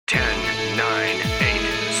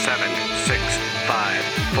7, 6, 5,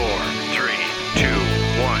 4, 3, 2,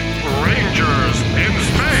 1. Rangers in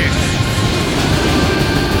space!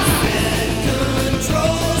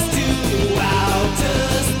 Controls to outer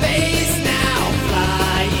space now,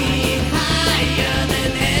 flying higher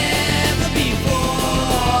than ever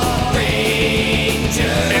before.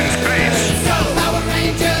 Rangers In space! go, Power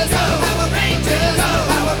Rangers go, Power Rangers go,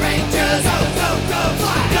 Power Rangers go, go, go,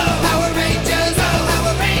 fly, go, Power Rangers go,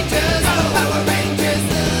 Power Rangers go, Power Rangers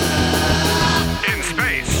In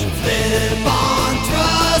space! Flip on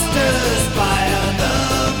thrusters, fire the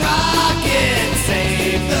rocket,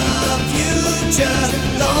 save the future.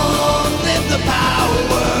 Long live the Power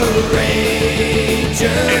Rangers.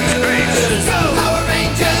 In space! Go Power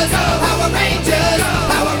Rangers, go Power Rangers, go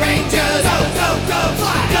Power Rangers, go, go, go,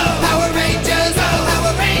 fly, go Power Rangers, go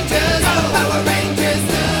Power Rangers, go Power Rangers,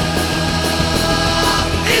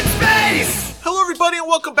 in space. Hello, everybody, and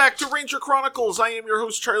welcome back to Ranger Chronicles. I am your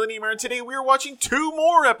host, Charlie Niemeyer, and today we are watching 2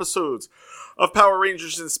 more episodes of Power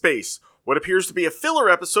Rangers in Space. What appears to be a filler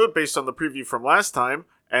episode based on the preview from last time,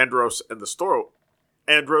 Andros and the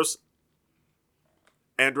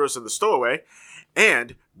Stowaway,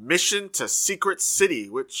 and Mission to Secret City,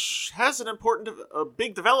 which has an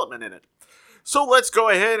big development in it. So let's go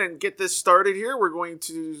ahead and get this started here. We're going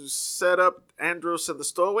to set up Andros and the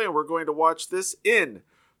Stowaway, and we're going to watch this in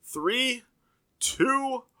 3,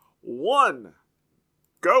 2, 1,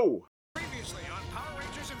 go! Previously on Power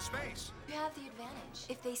Rangers in Space. You have the advantage.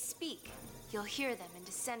 If they speak, you'll hear them and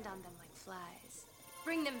descend on them like flies.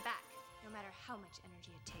 Bring them back, no matter how much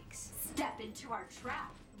energy it takes. Step into our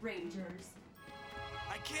trap, Rangers.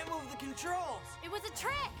 I can't move the controls. It was a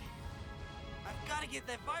trick! I've got to get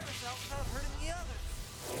that virus out without hurting the others.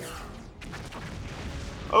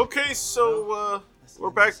 Okay, so, we're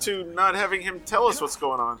back to not having him tell us what's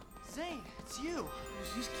going on. Zane, it's you. I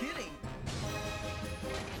was just kidding.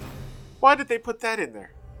 Why did they put that in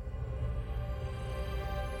there?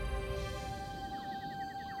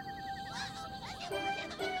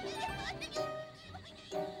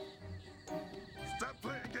 Stop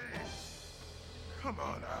playing games! Come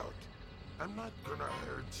on out. I'm not gonna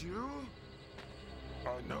hurt you.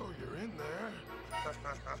 I know you're in there. Huh?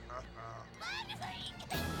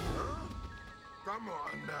 Come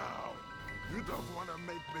on now. You don't want to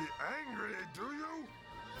make me angry, do you?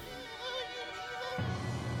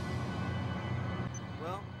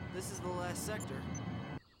 Well, this is the last sector.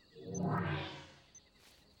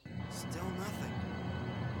 Still nothing.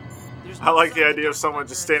 There's I like the sign idea of someone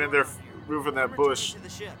just standing there moving that I'm bush returning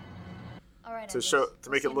to the ship. All right, to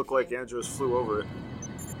make it look like Andros flew over it.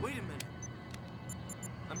 Wait a minute.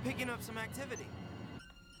 I'm picking up some activity.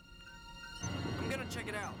 I'm gonna check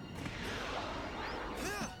it out.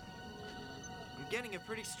 I'm getting a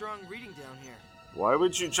pretty strong reading down here. Why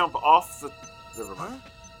would you jump off the... Never mind.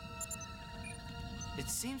 It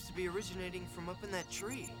seems to be originating from up in that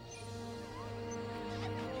tree.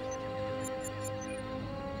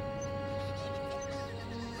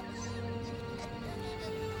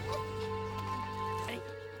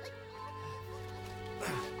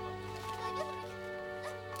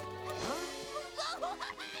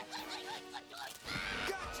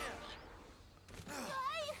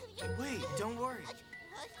 Wait, don't worry.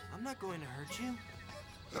 I'm not going to hurt you.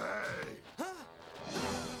 Hey!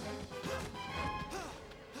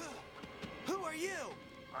 Who are you?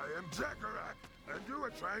 I am Jackarat, and you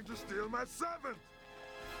are trying to steal my 7th!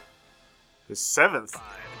 His 7th? 5,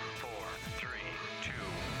 4, 3, 2,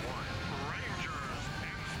 1. Rangers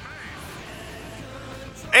in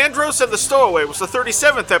space! Andros and the Stowaway was the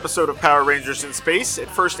 37th episode of Power Rangers in Space. It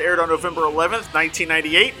first aired on November 11th,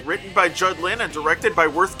 1998, written by Judd Lynn and directed by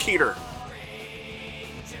Worth Keeter.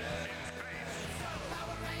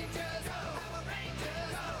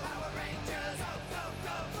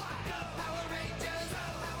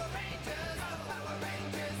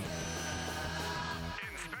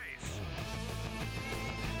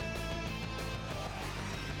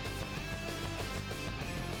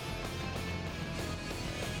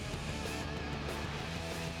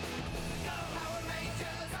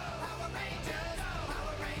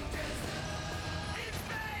 In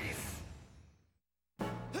space!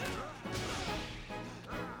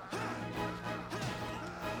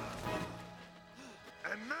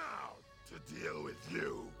 And now, to deal with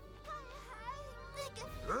you.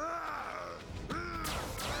 Ah!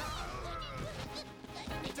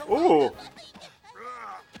 Ooh!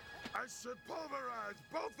 Ah! I should pulverize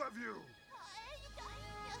both of you!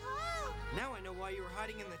 Now I know why you were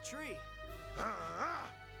hiding in the tree. Ah!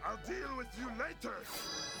 I'll deal with you later!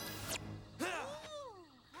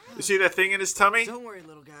 You see that thing in his tummy? Don't worry,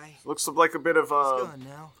 little guy. Looks like a bit of He's gone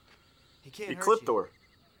now. He can't hurt you. Ecliptor.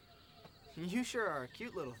 You sure are a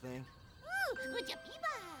cute little thing.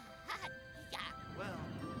 Well,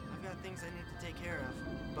 I've got things I need to take care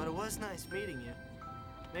of, but it was nice meeting you.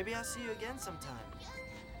 Maybe I'll see you again sometime.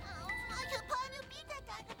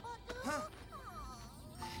 Huh?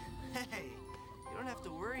 Hey, you don't have to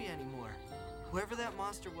worry anymore. Whoever that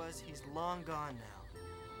monster was, he's long gone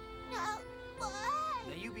now.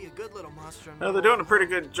 Now you be a good little monster. No, they're doing a pretty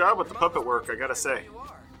good job with the puppet work, I gotta say. You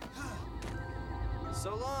are.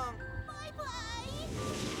 So long.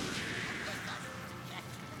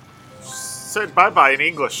 Said bye-bye in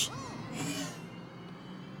English.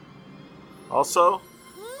 Also,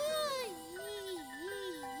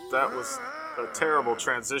 that was a terrible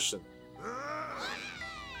transition.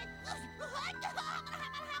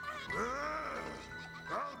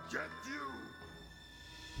 I'll get you.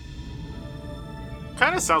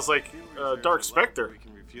 Kind of sounds like Dark Spectre. We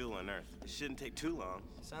can refuel on Earth. It shouldn't take too long.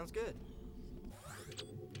 Sounds good.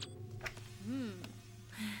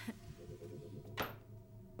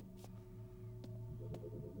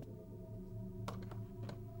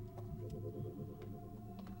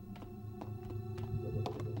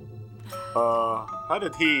 How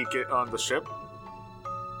did he get on the ship?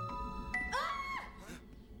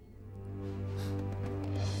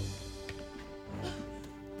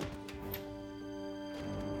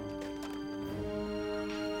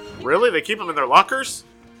 Really? They keep them in their lockers?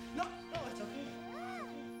 No, it's okay.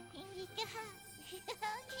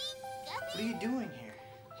 What are you doing here?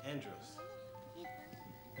 Andros.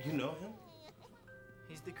 You know him?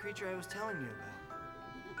 He's the creature I was telling you about.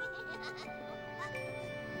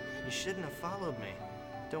 You shouldn't have followed me.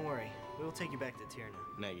 Don't worry, we will take you back to Tierna.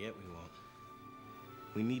 Not yet, we won't.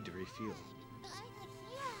 We need to refuel.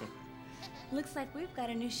 Looks like we've got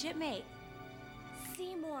a new shipmate.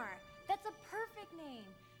 Seymour. That's a perfect name.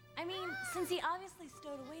 I mean, since he obviously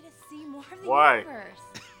stowed away to see more of the Why? universe.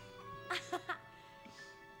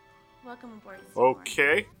 Welcome aboard, Seymour.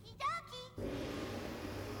 Okay.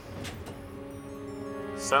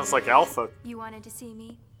 Sounds like Alpha. You wanted to see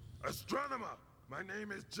me? Astronomer, my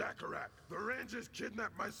name is Jackarak. The Rangers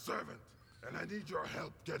kidnapped my servant, and I need your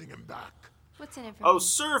help getting him back. What's in it for Oh, me?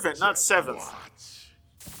 servant, not seventh. Watch.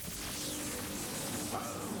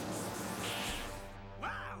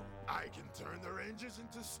 Wow! I can turn the Rangers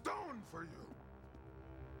into stone for you.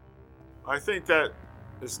 I think that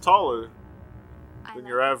is taller I than like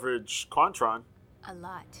your average Quantron. a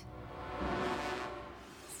lot.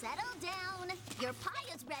 Settle down. Your pie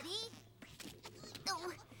is ready.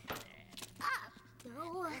 Oh. Oh.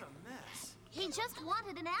 What a mess. He just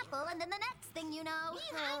wanted an apple, and then the next thing you know... Me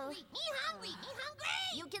hungry! Me hungry! Me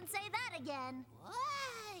hungry! You can say that again.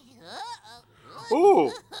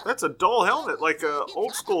 Ooh, that's a dull helmet, like a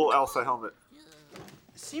old school Alpha helmet.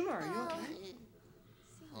 Seymour, are you okay?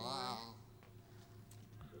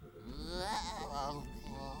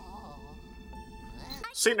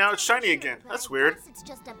 See, now it's shiny again. That's weird. It's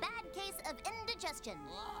just a bad case of indigestion.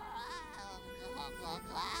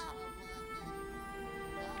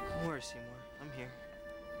 Don't worry, Seymour. I'm here.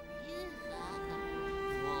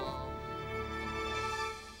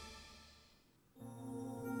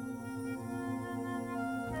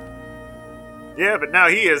 Yeah, but now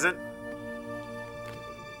he isn't.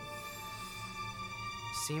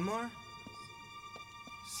 Seymour?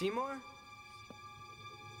 Seymour?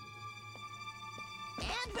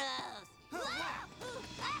 Ambrose!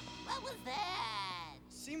 What was that?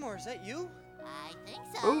 Seymour, is that you? I think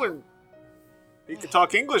so. Ooh, and he can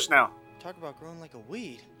talk English now. Talk about growing like a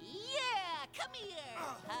weed. Yeah, come here.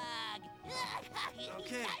 Hug.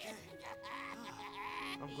 Okay.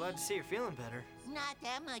 I'm glad to see you're feeling better. Not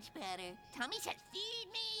that much better. Tommy said feed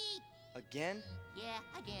me. Again? Yeah,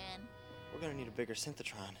 again. We're gonna need a bigger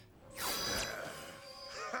synthetron.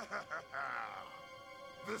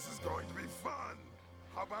 This is going to be fun.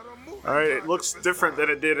 How about a movie? Alright, it target looks this different time?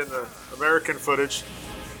 than it did in the American footage.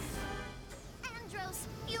 Andros,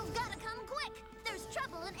 you've got to come quick. There's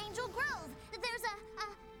trouble in Angel Grove. There's a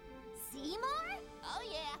Seymour? Oh,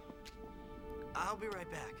 yeah. I'll be right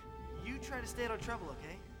back. You try to stay out of trouble,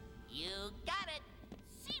 okay? You got it.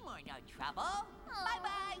 Seymour, no trouble.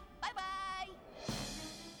 Bye-bye. Bye-bye.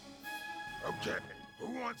 Okay,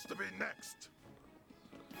 who wants to be next?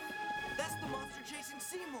 That's the monster chasing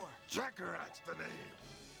Seymour. Jackarat's the name.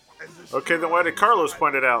 And Okay, then why did Carlos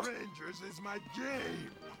point it out? Rangers is my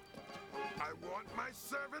game. I want my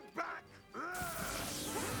servant back.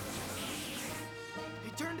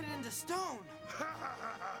 He turned it into stone.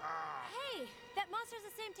 Hey, that monster's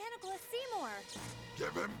the same tentacle as Seymour.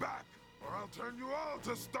 Give him back, or I'll turn you all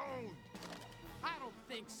to stone. I don't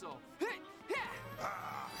think so.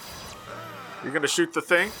 You're gonna shoot the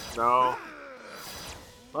thing? No.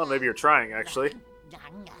 Well, maybe you're trying, actually.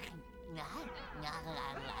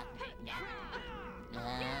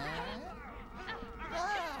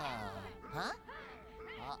 Huh?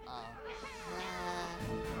 Uh-oh.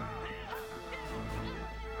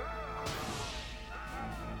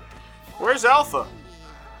 Where's Alpha?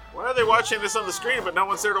 Why are they watching this on the screen, but no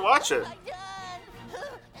one's there to watch it?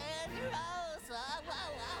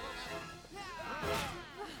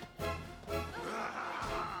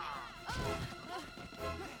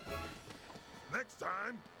 Next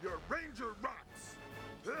time, your ranger rocks.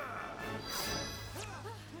 You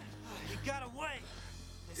got away.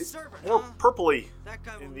 The servant, More huh? purpley That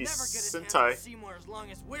guy will in never these get his hands Sentai. on Seymour as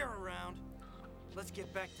long as we're around. Let's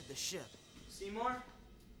get back to the ship. Seymour?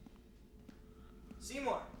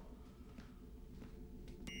 Seymour?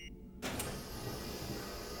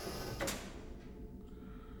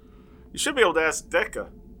 You should be able to ask Dekka,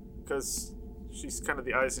 because she's kind of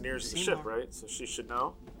the eyes and ears of the ship, Seymour. right? So she should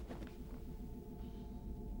know.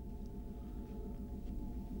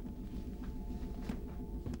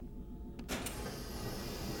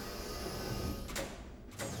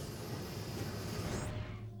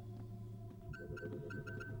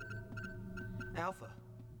 Alpha,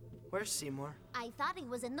 where's Seymour? I thought he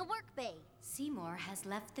was in the work bay. Seymour has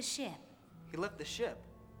left the ship. He left the ship.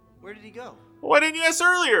 Where did he go? Why didn't you ask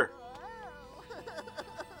earlier?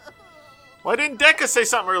 Why didn't Dekka say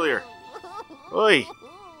something earlier? Oi.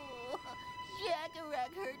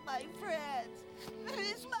 Jackarag hurt my friends.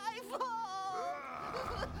 It's my fault.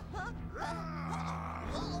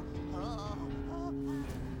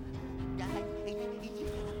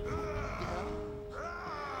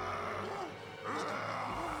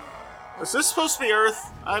 Is this supposed to be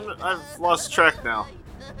Earth? I've lost track now.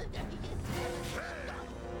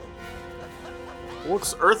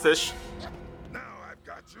 Looks Earthish. Now I've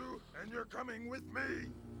got you, and you're coming with me.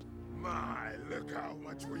 My, look how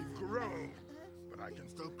much we've grown. But I can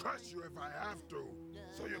still crush you if I have to.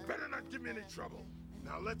 So you better not give me any trouble.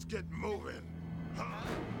 Now let's get moving. Huh?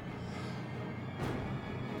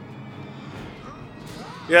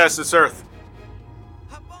 Yes, it's Earth.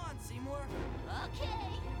 Hop on, Seymour. Okay.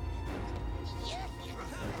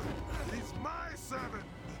 He's my servant.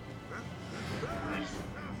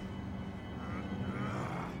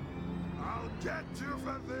 I'll get you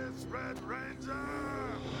for this, Red Ranger.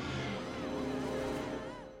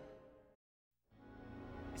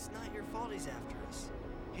 It's not your fault he's after us.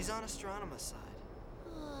 He's on Astronema's side.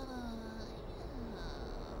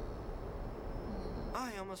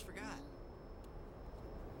 I almost forgot.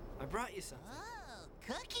 I brought you something. Oh,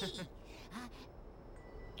 cookie.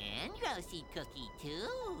 And Rosie cookie, too.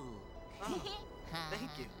 Oh, thank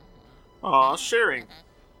you. Aw, sharing.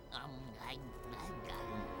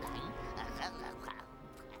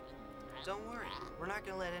 Don't worry. We're not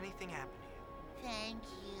gonna let anything happen to you. Thank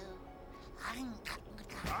you.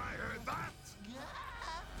 I heard that.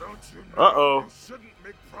 Don't you know Uh-oh. you shouldn't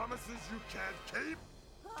make promises you can't keep?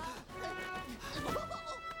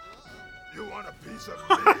 You want a piece of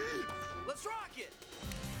me? Let's rock it!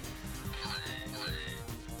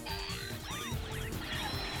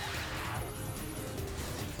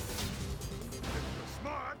 If you're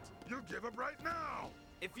smart, you give up right now.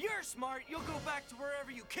 If you're smart, you'll go back to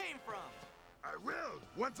wherever you came from. I will,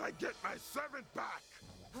 once I get my servant back.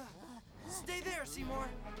 Stay there, Seymour.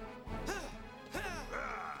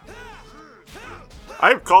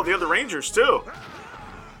 I've called the other Rangers, too.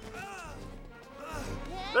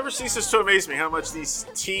 Never ceases to amaze me how much these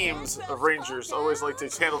teams of Rangers always like to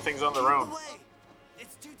handle things on their own. Away.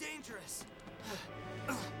 It's too dangerous.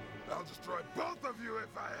 I'll destroy both of you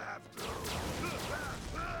if I have to.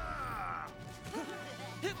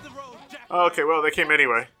 Hit the road, Jack. Okay, well, they came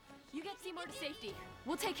anyway. You get Seymour to safety.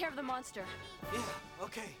 We'll take care of the monster. Yeah,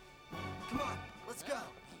 okay. Come on, let's go.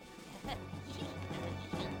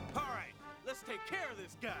 All right, let's take care of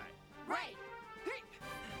this guy. Right.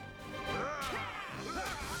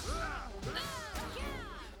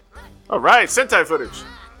 Alright, Sentai footage.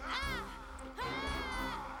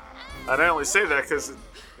 And I only say that because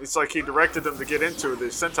it's like he directed them to get into the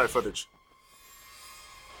Sentai footage.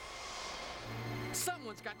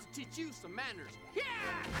 Someone's got to teach you some manners. Yeah!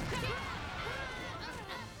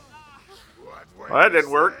 Well, that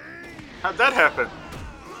didn't work. How'd that happen?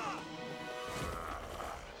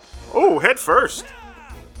 Oh, head first.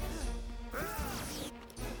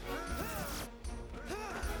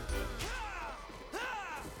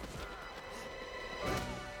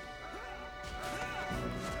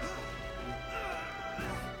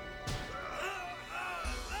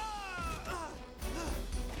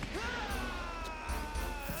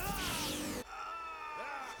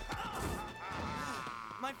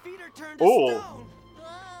 My feet are turned to Oh. stone.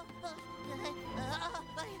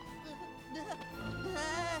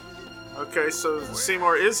 Okay, so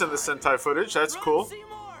Seymour is in the Sentai footage. That's cool.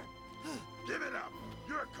 Seymour! Give it up.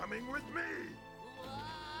 You're coming with me.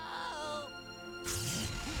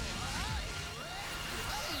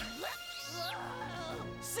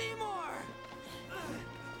 Seymour!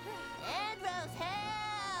 Andros,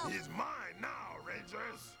 help! He's mine now,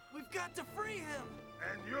 Rangers. We've got to free him!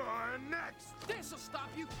 And you're next. This'll stop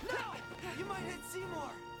you. No! You might hit Seymour!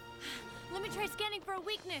 Let me try scanning for a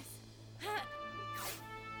weakness. I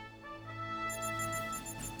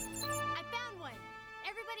found one.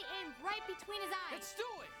 Everybody aim right between his eyes. Let's do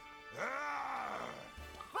it. Ah!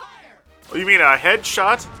 Fire! Oh, you mean a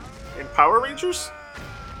headshot in Power Rangers?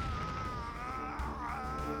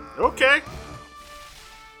 Okay.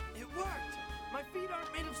 It worked! My feet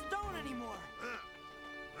aren't made of stone anymore!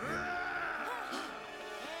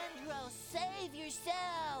 Andros, save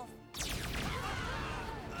yourself!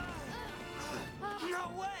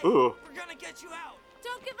 No way! Ooh. We're gonna get you out!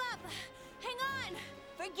 Don't give up. Hang on.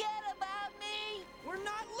 Forget about me! We're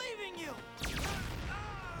not leaving you!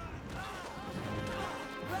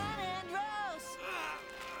 Run, Andros!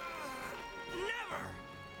 Never!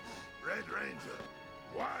 Red Ranger,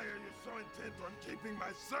 why are you so intent on keeping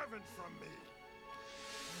my servants from me?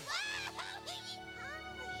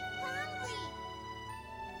 Hungry!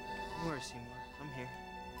 Don't worry, Seymour. I'm here.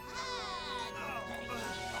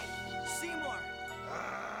 Seymour!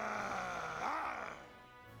 Ah!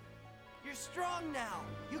 You're strong now!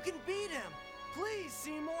 You can beat him! Please,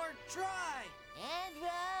 Seymour, try!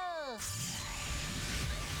 Andros!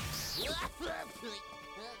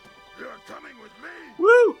 You're coming with me.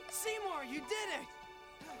 Woo! Seymour, you did it!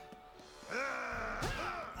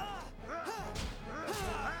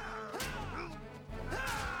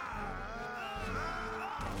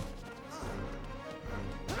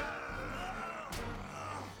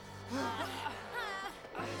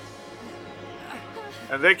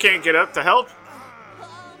 And they can't get up to help?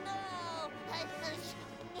 Oh no!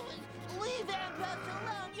 Leave Andros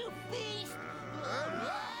alone, you beast!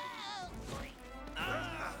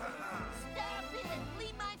 Stop it!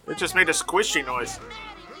 Leave my It just made a squishy noise. friend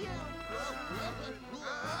mad at you!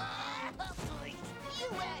 You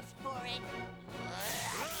asked for it!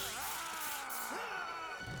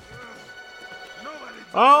 Nobody does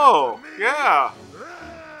Oh, that to me. yeah.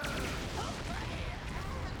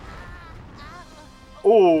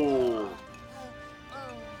 Oh.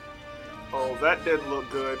 Oh, that didn't look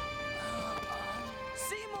good.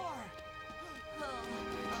 Seymour! I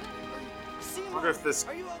Seymour! wonder if this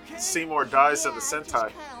Are you okay? Seymour dies in the I just Sentai.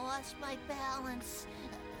 kinda lost my balance.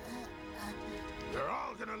 You're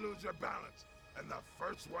all gonna lose your balance, and the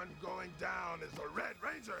first one going down is the Red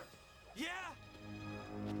Ranger. Yeah?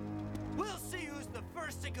 We'll see who's the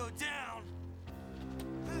first to go down!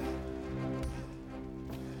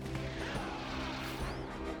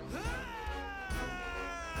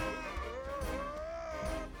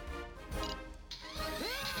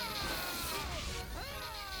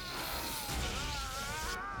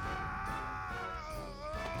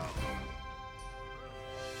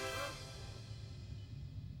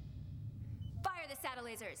 Fire the saddle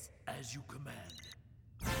lasers. As you command.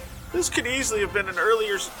 This could easily have been an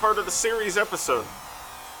earlier part of the series episode.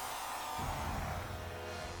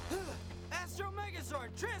 Astro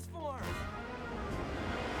Megazord, transform!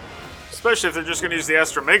 Especially if they're just going to use the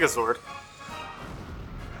Astro Megazord.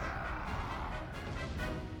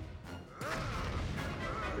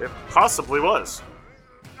 It possibly was.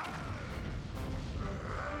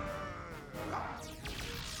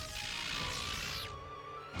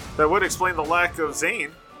 That would explain the lack of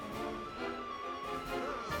Zane.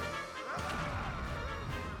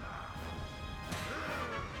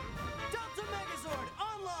 Delta Megazord,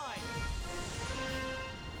 online!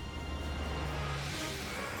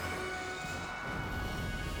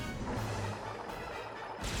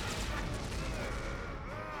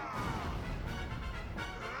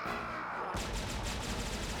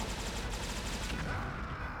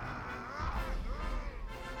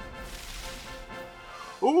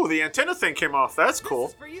 Ooh, the antenna thing came off. That's cool.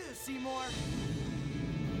 This is for you, Seymour!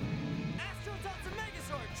 Astro Delta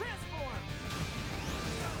Megazord, transform!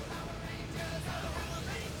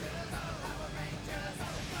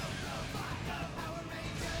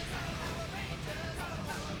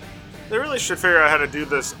 They really should figure out how to do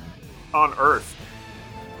this on Earth.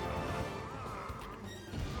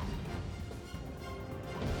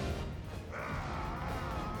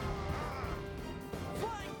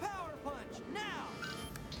 Flying Power Punch, now!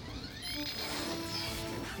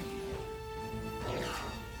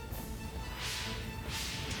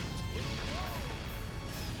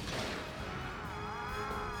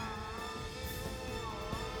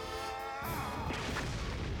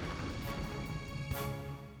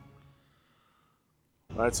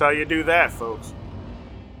 That's how you do that, folks.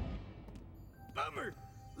 Bummer.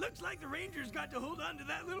 Looks like the Rangers got to hold on to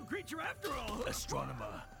that little creature after all.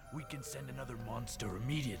 Astronomer, we can send another monster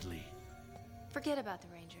immediately. Forget about the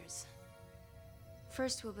Rangers.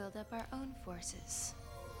 First, we'll build up our own forces.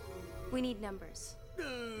 We need numbers.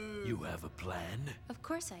 You have a plan? Of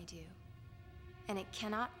course I do. And it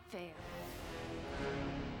cannot fail.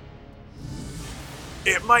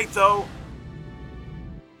 It might, though.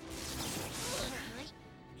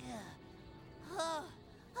 Oh,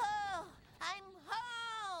 I'm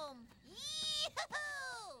home!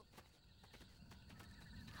 Yee-hoo!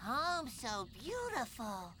 Home's so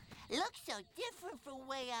beautiful. Looks so different from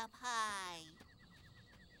way up high.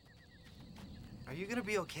 Are you gonna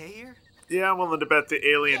be okay here? Yeah, I'm willing to bet the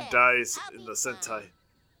alien Yeah, dies I'll in be the Sentai. fine.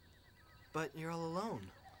 But you're all alone.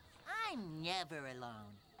 I'm never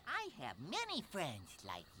alone. I have many friends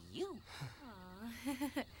like you.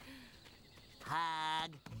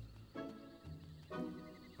 Hug.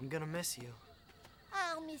 I'm gonna miss you.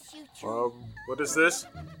 I'll miss you too. What is this?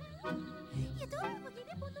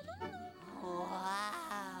 Wow.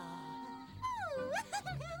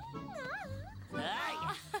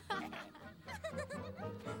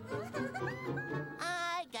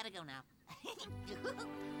 I gotta go now.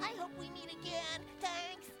 I hope we meet again.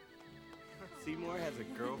 Thanks. Seymour has a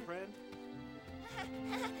girlfriend?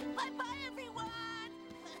 Bye-bye, everyone.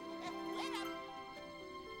 Later.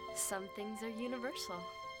 Some things are universal.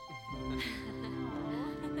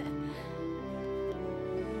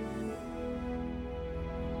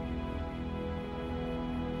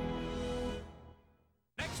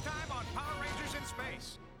 Next time on Power Rangers in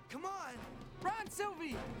Space. Come on! Run,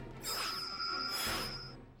 Sylvie!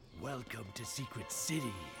 Welcome to Secret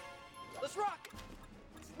City. Let's rock!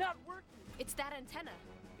 It's not working. It's that antenna.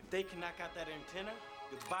 If they can knock out that antenna,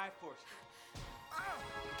 goodbye, Force.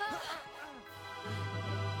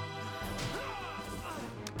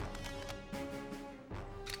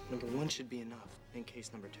 Number 1 should be enough, in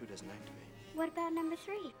case number 2 doesn't activate. What about number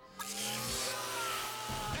 3?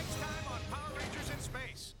 Next time on Power Rangers in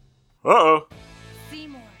Space. Uh-oh.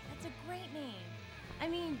 Seymour. That's a great name. I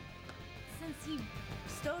mean, since he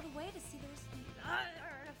stowed away to see the rest of the...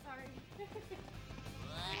 sorry.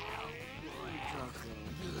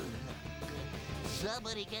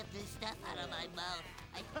 Somebody get this stuff out of my mouth.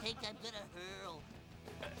 I think I'm gonna hurl.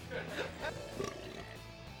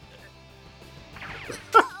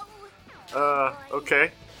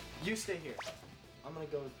 Okay. You stay here. I'm gonna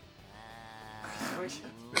go.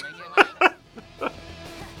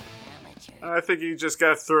 I think he just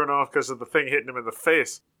got thrown off because of the thing hitting him in the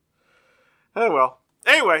face. Oh well.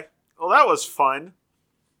 Anyway, well that was fun.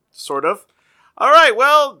 Sort of. Alright,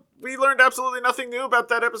 well, we learned absolutely nothing new about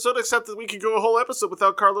that episode except that we could go a whole episode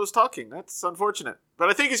without Carlos talking. That's unfortunate. But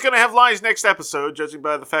I think he's going to have lines next episode, judging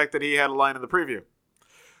by the fact that he had a line in the preview.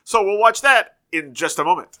 So we'll watch that in just a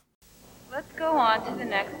moment. Let's go on to the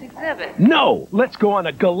next exhibit. No, let's go on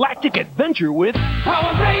a galactic adventure with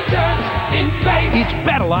Power Rangers in space. It's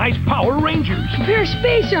Battleized Power Rangers. There's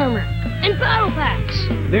space armor and battle packs.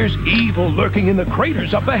 There's evil lurking in the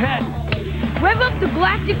craters up ahead. Rev up the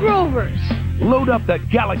Galactic Rovers. Load up the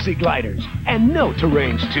Galaxy Gliders, and no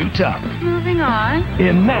terrain's too tough. Moving on.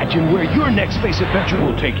 Imagine where your next space adventure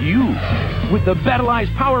will take you with the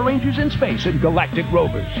Battleized Power Rangers in space and Galactic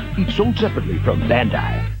Rovers, each sold separately from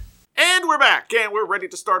Bandai. And we're back, and we're ready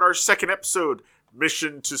to start our second episode,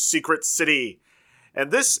 Mission to Secret City.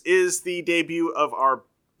 And this is the debut of our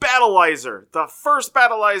Battleizer. The first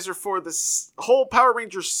Battleizer for this whole Power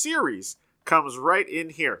Rangers series comes right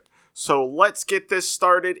in here. So let's get this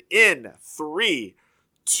started in 3,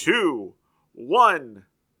 2, 1,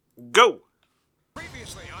 go!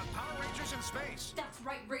 Previously on Power Rangers in Space. That's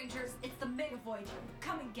right, Rangers. It's the Mega Voyager.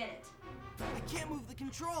 Come and get it. I can't move the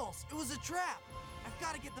controls. It was a trap. I've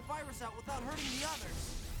got to get the virus out without hurting the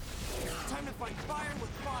others. Time to fight fire with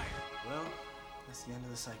fire. Well, that's the end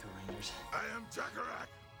of the Psycho Rangers. I am Jackarak.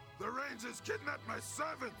 The Rangers kidnapped my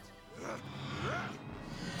servant.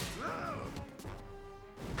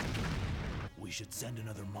 We should send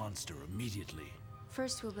another monster immediately.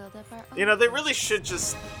 First, we'll build up our own. You know, they really should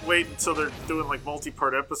just wait until they're doing like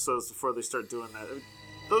multi-part episodes before they start doing that.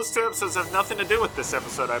 Those 2 episodes have nothing to do with this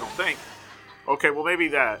episode, I don't think. Okay, well maybe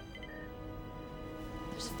that.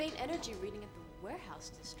 There's a faint energy reading at the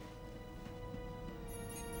warehouse district.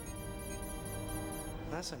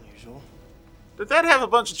 That's unusual. Did that have a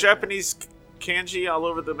bunch of Japanese kanji all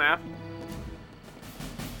over the map?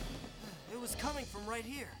 It was coming from right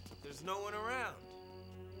here. There's no one around.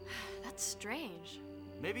 That's strange.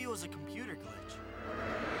 Maybe it was a computer glitch.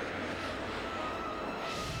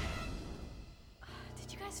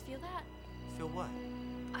 Did you guys feel that? Feel what?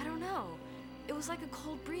 I don't know. It was like a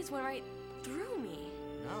cold breeze went right through me.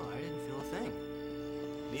 No, I didn't feel a thing.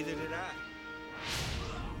 Neither did I.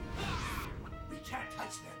 We can't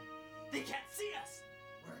touch them. They can't see us.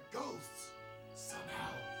 We're ghosts.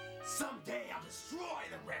 Somehow, someday I'll destroy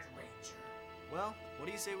the Red Ranger. Well, what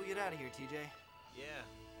do you say we get out of here, TJ? Yeah.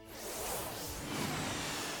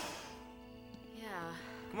 Yeah.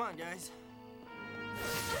 Come on, guys.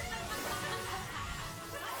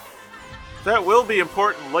 That will be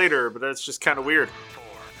important later, but that's just kind of weird. 4,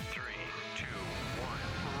 3, 2,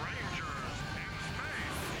 1. Rangers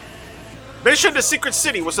in space. Mission to Secret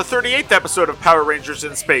City was the 38th episode of Power Rangers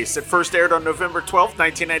in Space. It first aired on November 12,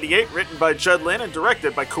 1998, written by Judd Lin and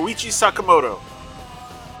directed by Koichi Sakamoto.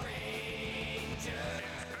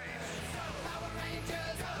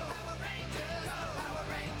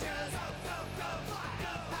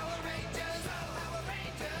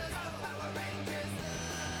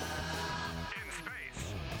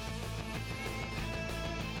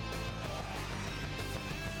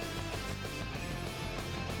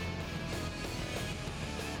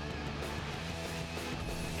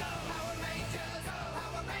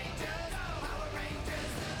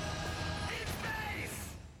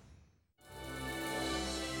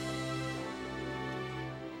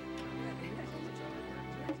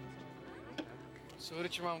 So what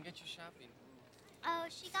did your mom get you shopping? Oh,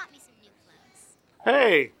 she got me some new clothes.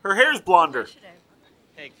 Hey, her hair's blonder.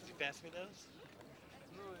 Hey, could you pass me those?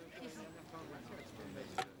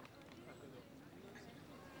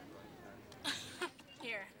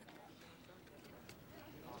 Here.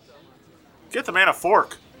 Get the man a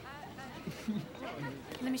fork.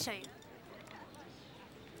 Let me show you.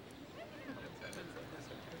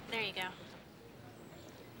 There you go.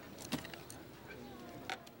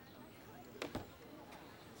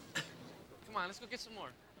 Come on, let's go get some more.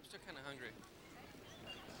 I'm still kind of hungry.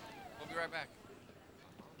 We'll be right back.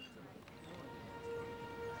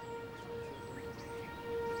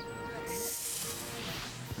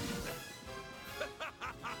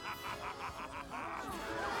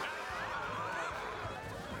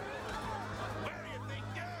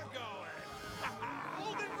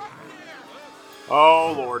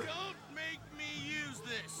 Oh, Lord. Don't make me use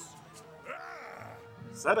this.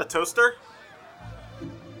 Is that a toaster?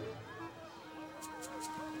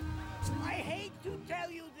 I hate to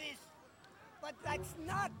tell you this, but that's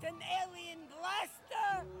not an alien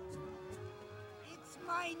blaster. It's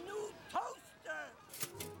my new toaster.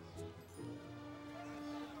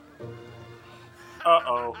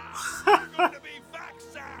 Uh-oh. You're going to be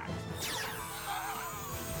vaccinated.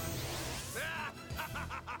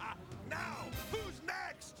 Now, who's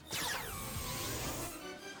next?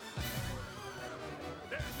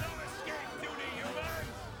 There's no escape duty, human.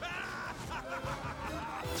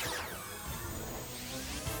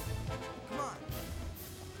 Come on.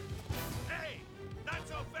 Hey, not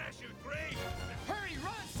so fast, you three. Hurry,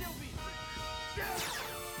 run, Sylvie!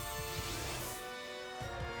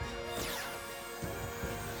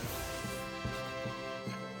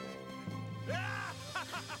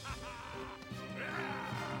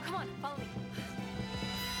 Come on, follow me.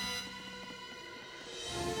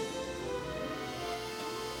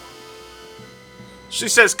 She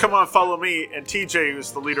says, come on, follow me, and TJ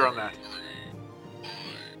is the leader on that.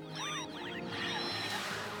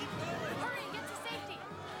 Hurry, get to safety.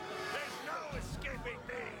 There's no escaping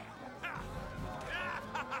me.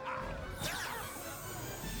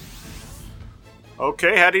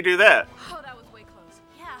 Okay, how'd he do that? Oh, that was way close.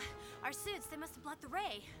 Yeah, our suits, they must have blocked the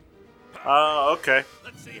ray. Okay.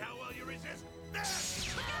 Let's see how well you resist.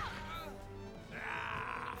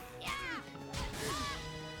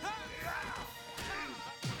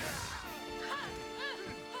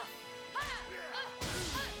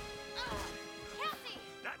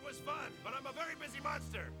 That was fun, but I'm a very busy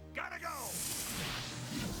monster. Gotta go.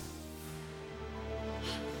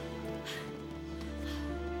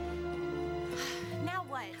 Now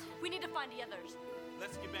what? We need to find the others.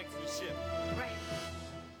 Let's get back to the ship. Right.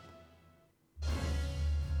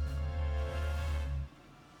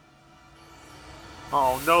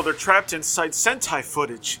 Oh no, they're trapped inside Sentai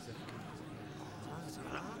footage.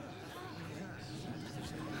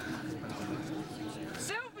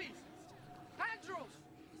 Sylvie! Andros!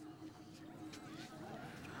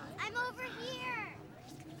 I'm over here.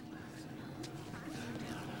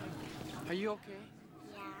 Are you okay?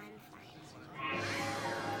 Yeah, I'm fine.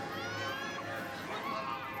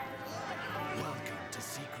 Welcome to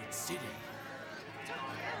Secret City.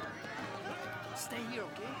 Stay here,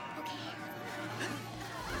 okay? Okay.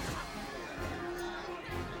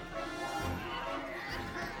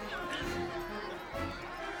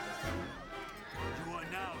 You are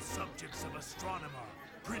now subjects of Astronomer,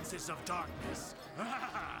 forces of darkness.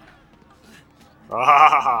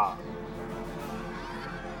 Ah!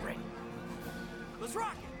 Ready. Let's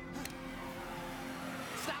rock it.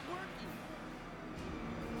 Stop working.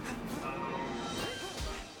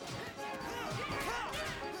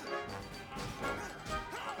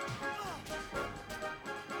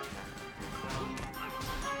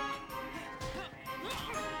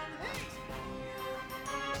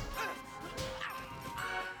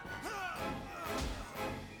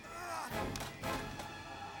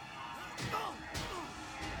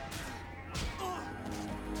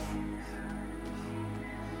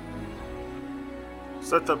 Is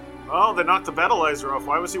that the... Oh, they knocked the battleizer off.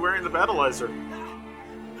 Why was he wearing the battleizer?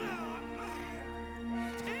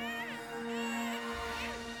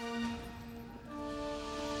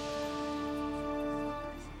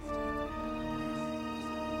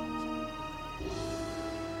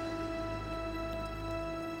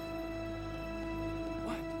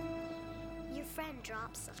 What? Your friend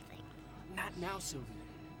dropped something. Not now, Sylvie.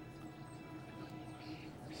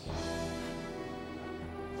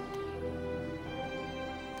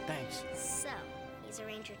 Thanks. So, he's a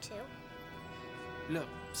ranger too? Look,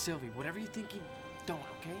 Sylvie, whatever you're thinking, don't,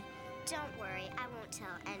 okay? Don't worry, I won't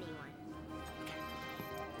tell anyone.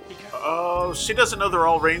 Oh, she doesn't know they're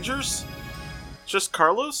all Rangers? Just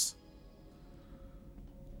Carlos?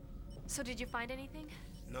 So did you find anything?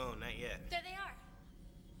 No, not yet. There they are.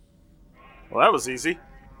 Well, that was easy.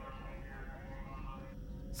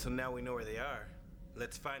 So now we know where they are.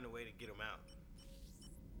 Let's find a way to get them out.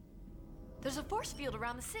 There's a force field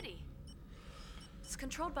around the city. It's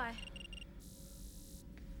controlled by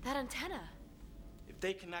that antenna. If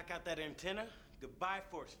they can knock out that antenna, goodbye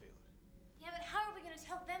force field. Yeah, but how are we gonna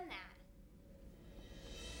tell them that?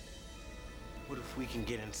 What if we can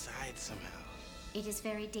get inside somehow? It is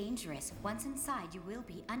very dangerous. Once inside, you will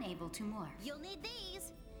be unable to morph. You'll need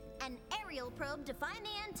these. An aerial probe to find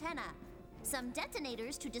the antenna. Some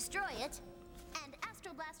detonators to destroy it. And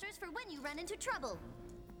astral blasters for when you run into trouble.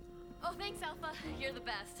 Oh, thanks, Alpha. You're the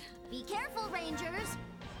best. Be careful, Rangers.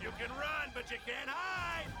 You can run, but you can't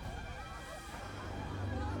hide!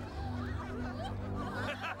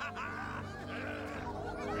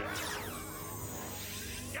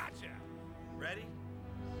 Gotcha! Ready?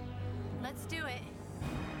 Let's do it.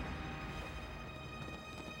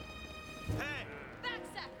 Hey!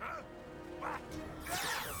 Backsack! Huh? What?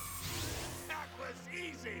 That was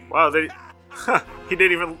easy! Wow, they... he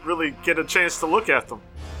didn't even really get a chance to look at them.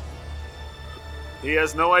 He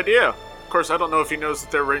has no idea. Of course, I don't know if he knows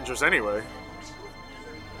that they're Rangers anyway.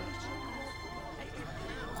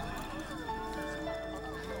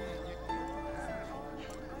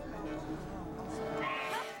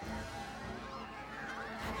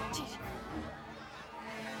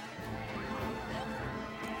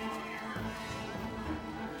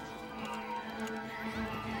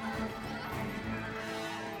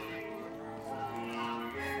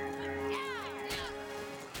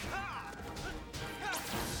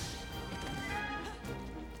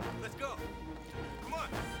 Let's go. Come on.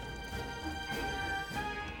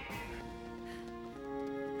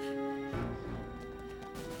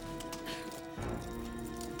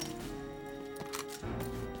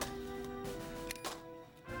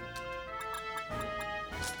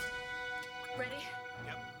 Ready?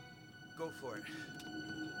 Yep. Go for it.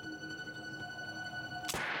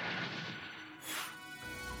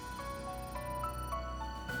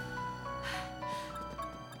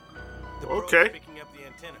 The probe's Okay. picking up the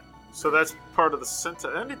antenna. So that's part of the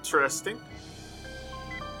center. Interesting.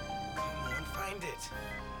 Come on, find it.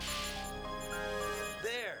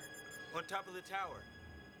 There, on top of the tower.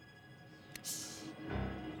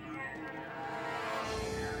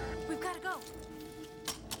 We've got to go.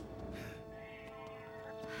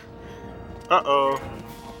 Uh-oh.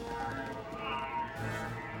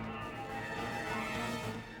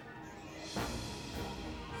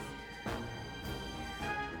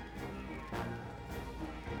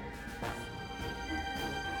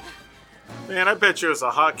 Man, I bet you it was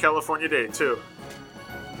a hot California day, too.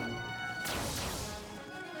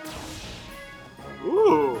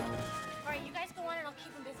 Ooh. All right, you guys go on and I'll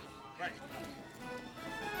keep them busy. Right.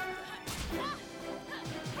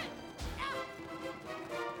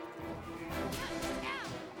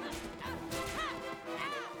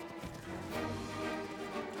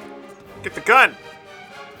 Get the gun!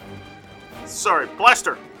 Sorry,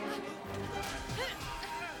 blaster!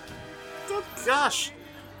 Oh, gosh.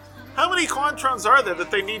 How many Quantrons are there that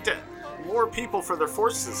they need to more people for their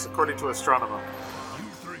forces, according to Astronema? You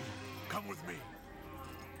three, come with me.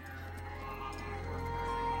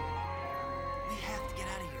 We have to get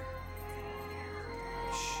out of here.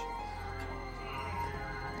 Shh.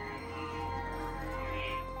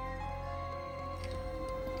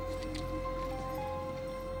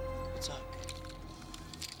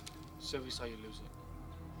 Sylvie saw you lose it.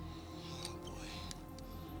 Oh boy.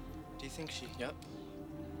 Do you think she... Yep.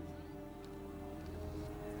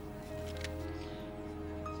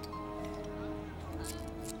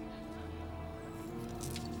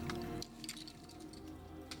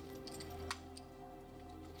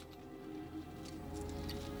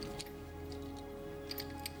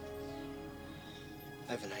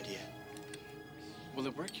 I have an idea. Will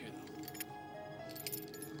it work here, though?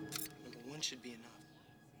 Number 1 should be enough.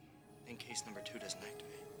 In case number 2 doesn't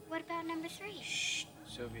activate. What about number 3? Shh.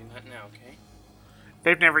 Sylvie, not now, okay?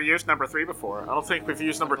 They've never used number 3 before. I don't think we've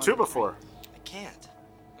used number 2 before. I can't.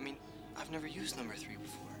 I mean, I've never used number 3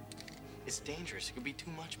 before. It's dangerous. It could be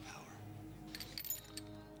too much power.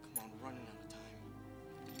 Come on, we're running out of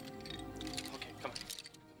time. Okay, come on.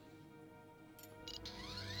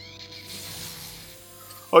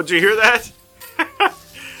 Oh, did you hear that?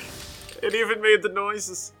 It even made the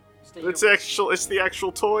noises. It's the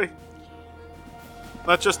actual toy.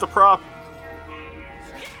 Not just a prop.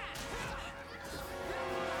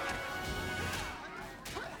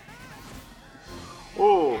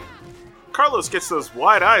 Oh, Carlos gets those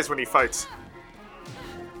wide eyes when he fights.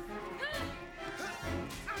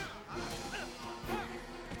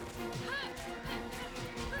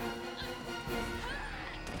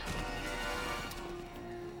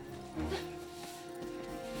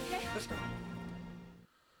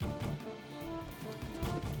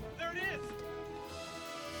 There it is!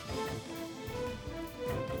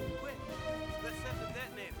 Quick, let's set the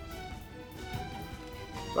detonators.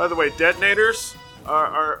 By the way, detonators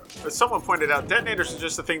are, as someone pointed out, detonators are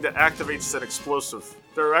just a thing that activates an explosive.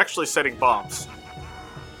 They're actually setting bombs.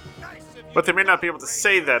 But they may not be able to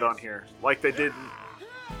say that on here, like they didn't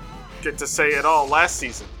get to say at all last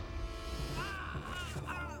season.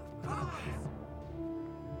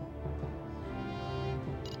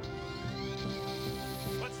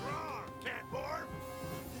 What's wrong? Can't morph?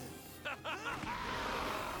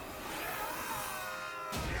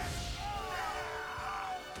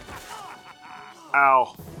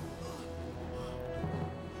 Ow.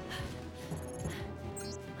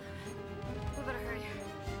 We better hurry.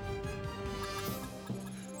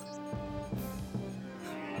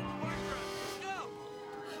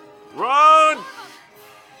 Run!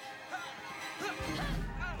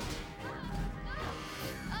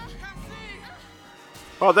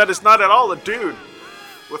 Oh, that is not at all a dude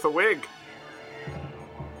with a wig.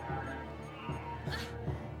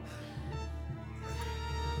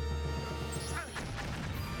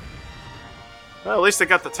 Well, at least they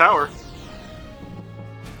got the tower.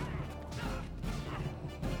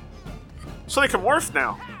 So they can morph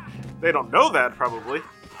now. They don't know that, probably.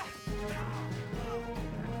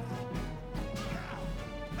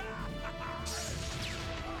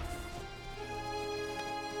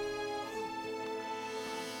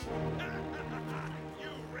 You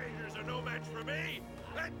Rangers are no match for me.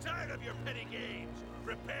 I'm tired of your petty games.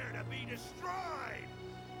 Prepare to be destroyed.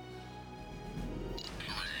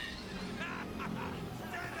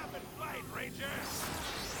 Stand up and fight, Ranger.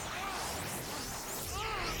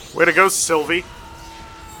 Way to go, Sylvie.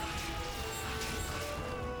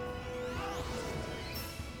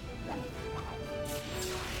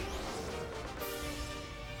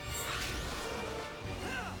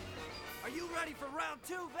 Are you ready for round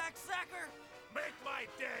 2, Vaxsacker? Make my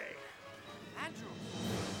day. Andrew.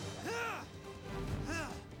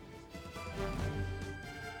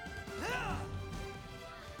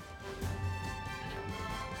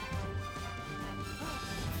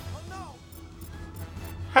 Oh no!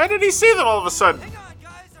 How did he see them all of a sudden? Hang on,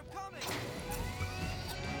 guys, I'm coming.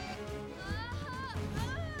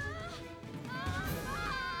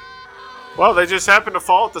 Well, they just happened to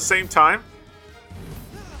fall at the same time.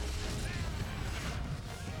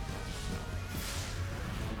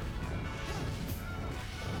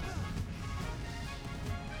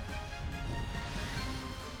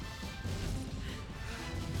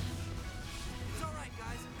 It's all right,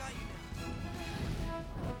 guys. I've got you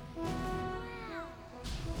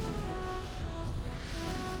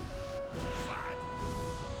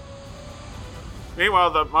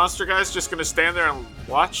Meanwhile, the monster guy's just gonna stand there and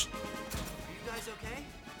watch. now. Are you guys okay?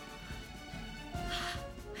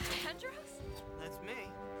 Andrews? That's me.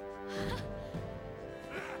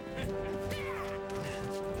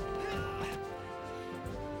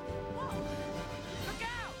 Look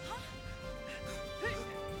out!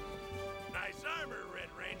 Nice armor, Red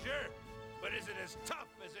Ranger. But is it as tough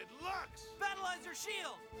as it looks? Battleize your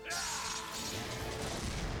shield!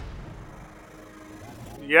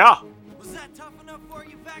 Yeah. Was that tough enough for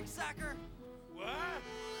you, Vaxsacker? What?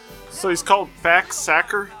 So he's called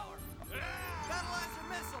Vaxsacker. Battleize your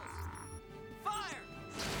missiles! Fire!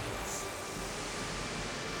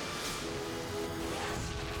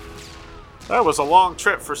 That was a long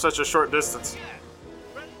trip for such a short distance.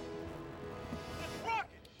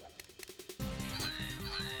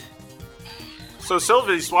 So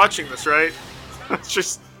Sylvie's watching this, right?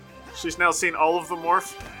 she's now seen all of the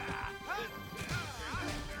morph.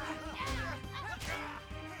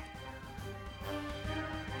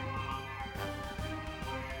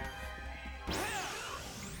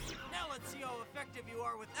 Now let's see how effective you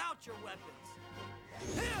are without your weapons.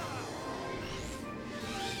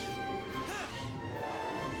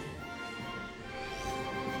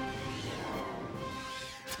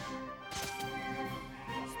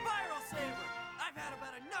 Spiral Saber! I've had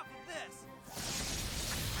about enough of this!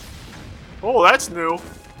 Oh, that's new.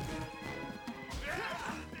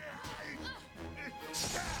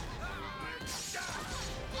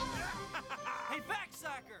 Hey,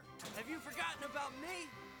 Backsucker! Have you forgotten about me?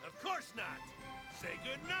 Of course not. Say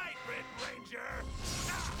good night, Red Ranger.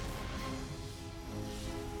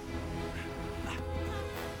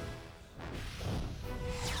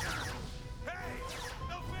 Hey,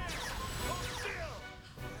 no fair. Hold still.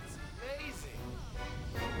 That's amazing.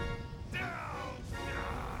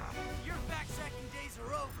 Your backsacking days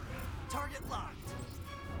are over. Target locked.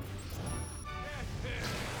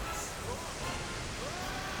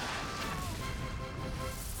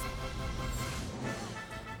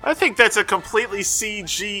 I think that's a completely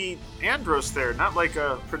CG Andros there, not like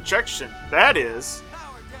a projection. That is.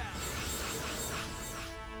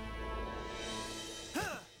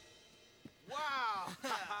 Wow!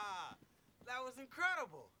 That was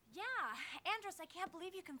incredible. Yeah, Andros, I can't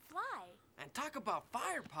believe you can fly. And talk about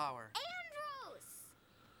firepower. Andros!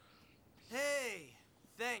 Hey,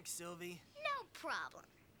 thanks, Sylvie. No problem.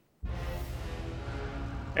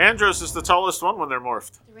 Andros is the tallest one when they're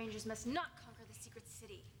morphed. The Rangers must not conquer the secret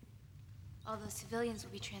city. All those civilians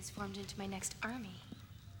will be transformed into my next army.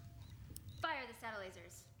 Fire the saddle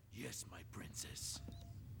lasers. Yes, my princess.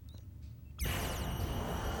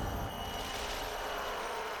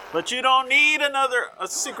 But you don't need a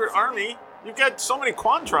secret army. You've got so many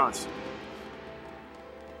Quantrons.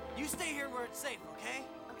 You stay here where it's safe, okay?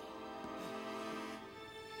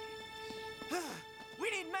 Okay. We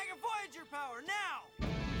need Mega Voyager power now!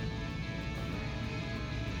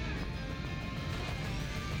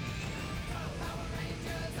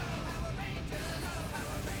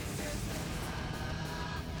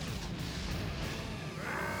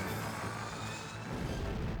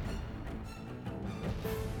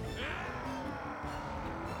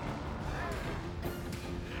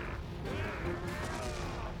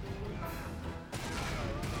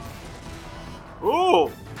 Ooh!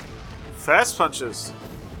 Fast punches.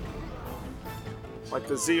 Like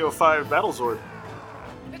the Z05 Battlezord.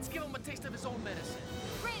 Let's give him a taste of his own medicine.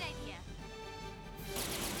 Great idea.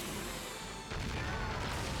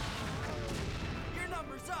 Your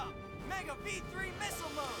number's up! Mega V3 missile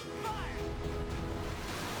mode! Fire!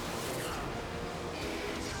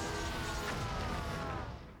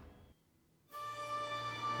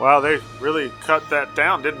 Wow, they really cut that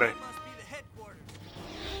down, didn't they?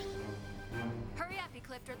 Hurry up,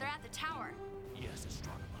 Ecliptor. They're at the tower. Yes,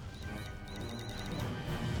 astronomer.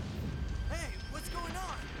 Hey, what's going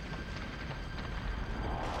on?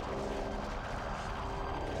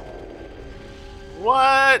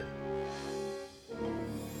 What?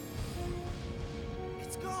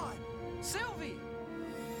 It's gone! Sylvie!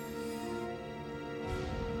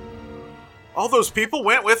 All those people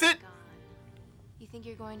went with it? You think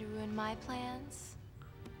you're going to ruin my plans?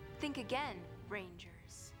 Think again,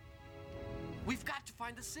 Rangers. We've got to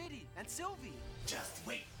find the city and Sylvie. Just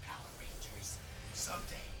wait, Power Rangers.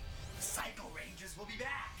 Someday, the Psycho Rangers will be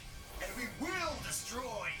back, and we will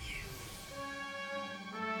destroy you.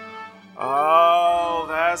 Oh,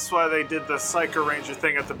 that's why they did the Psycho Ranger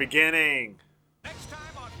thing at the beginning. Next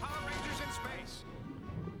time on Power Rangers in Space.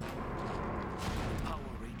 Power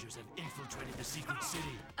Rangers have infiltrated the secret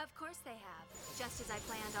city. Of course they have, just as I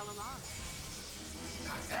planned all along.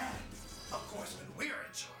 Not that. Of course, when we're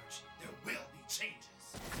in charge, there will be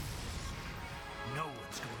changes. No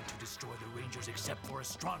one's going to destroy the Rangers except for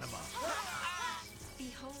Astronomer.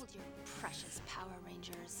 Behold your precious Power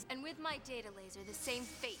Rangers. And with my data laser, the same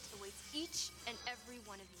fate awaits each and every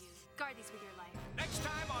one of you. Guard these with your life. Next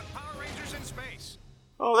time on Power Rangers in Space.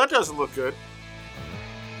 Oh, that doesn't look good.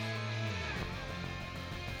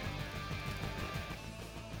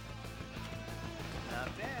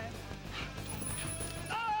 Not bad.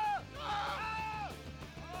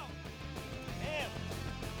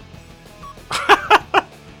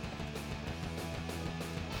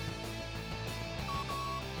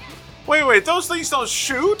 Wait, those things don't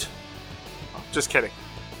shoot? Oh, just kidding.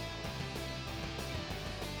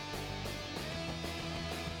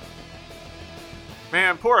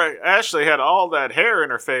 Man, poor Ashley had all that hair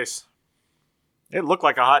in her face. It looked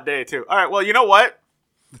like a hot day, too. All right, well, you know what?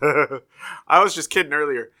 I was just kidding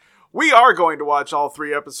earlier. We are going to watch all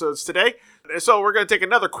 3 episodes today. So we're going to take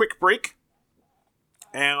another quick break.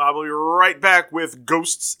 And I will be right back with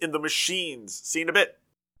Ghosts in the Machines. See you in a bit.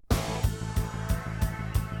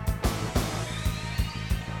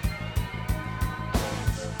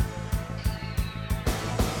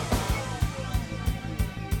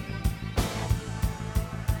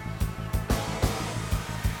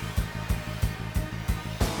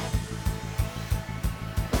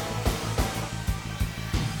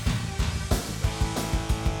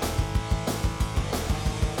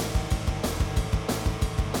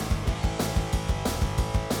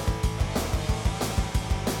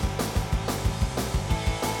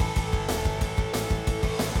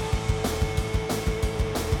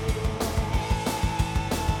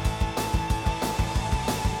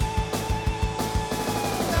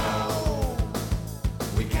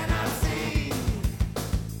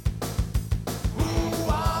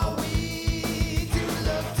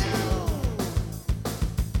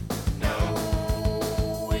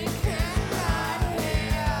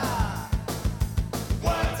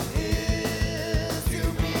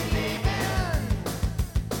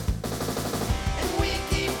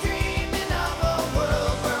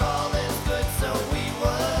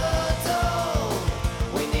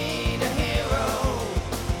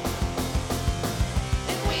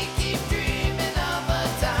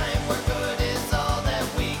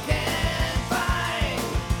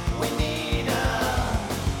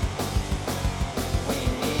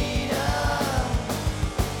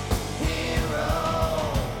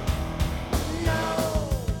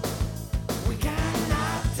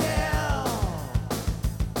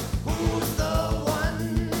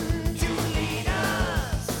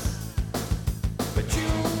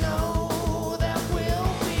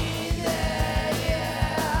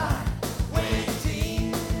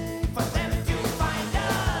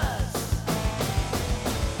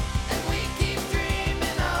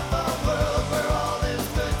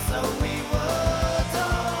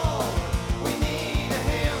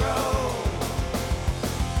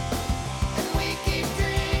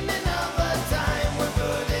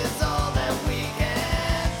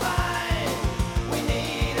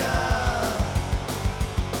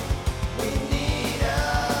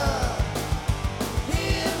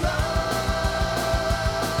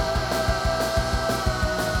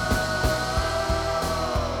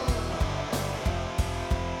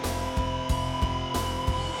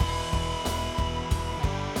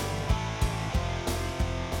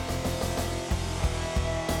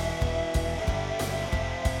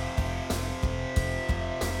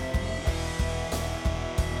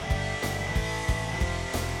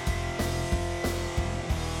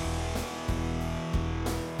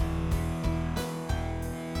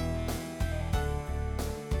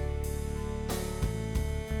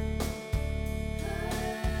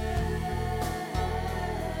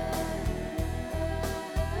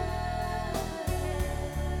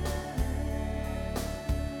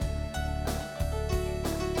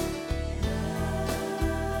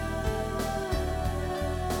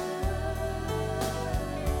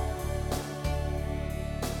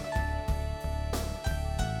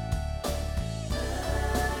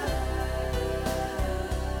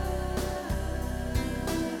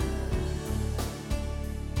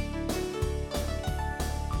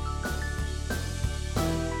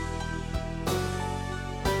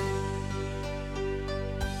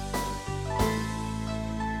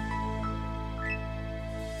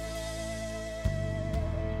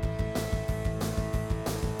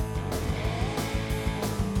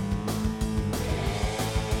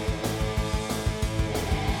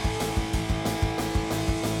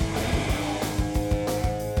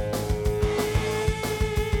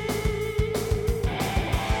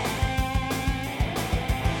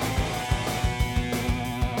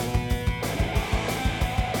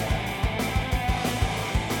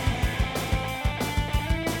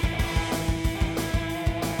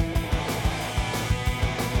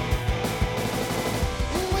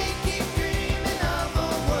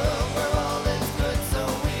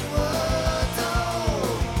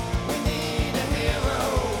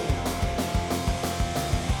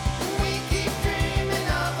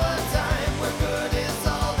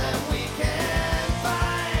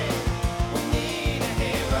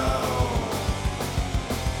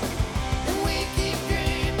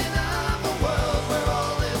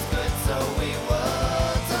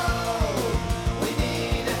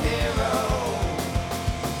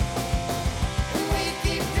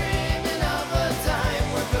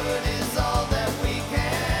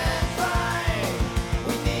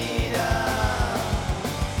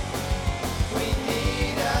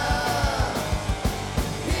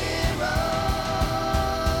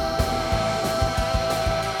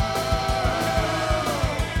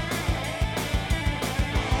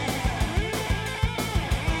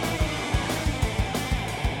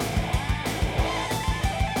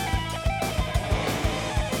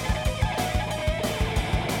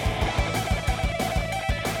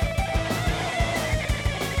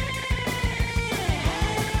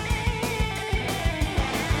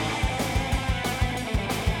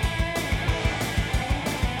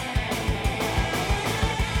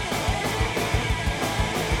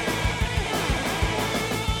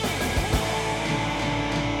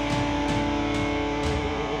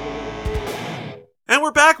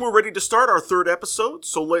 back. We're ready to start our third episode,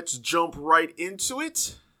 so let's jump right into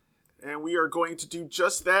it. And we are going to do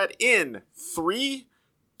just that in 3,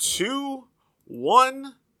 2,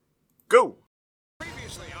 1, go.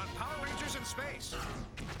 Previously on Power Rangers in Space.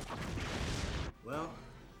 Well,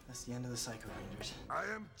 that's the end of the Psycho Rangers. I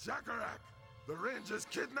am Jackarak. The Rangers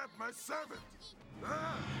kidnapped my servant.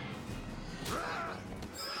 Ah! Ah!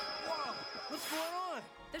 Whoa! What's going on?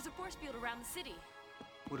 There's a force field around the city.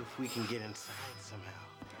 What if we can get inside somehow?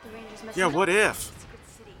 The Rangers must Yeah, what if? Secret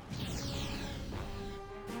City.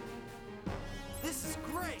 This is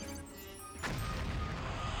great!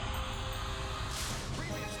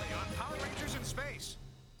 Previously on Power Rangers in Space.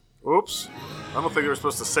 Oops. I don't think they were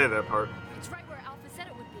supposed to say that part. It's right where Alpha said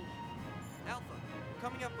it would be. Alpha,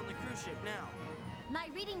 coming up on the cruise ship now. My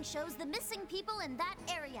reading shows the missing people in that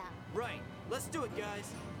area. Right. Let's do it, guys.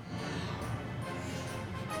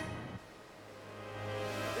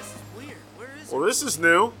 This is weird. Where is Well, this is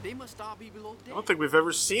new. They must all be below I deck. don't think we've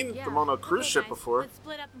ever seen them on a cruise ship before. Let's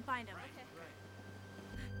split up and find them.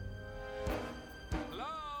 Hello?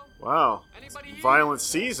 Wow. Anybody here? Violent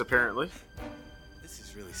seas, apparently. This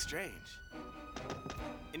is really strange.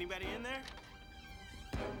 Anybody in there?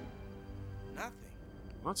 Nothing.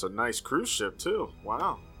 That's a nice cruise ship, too.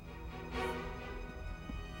 Wow.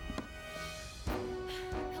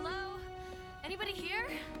 Hello? Anybody here?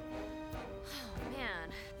 Oh man,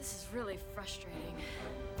 this is really frustrating.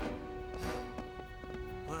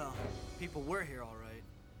 Well, people were here all right.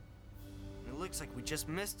 And it looks like we just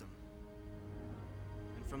missed them.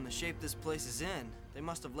 And from the shape this place is in, they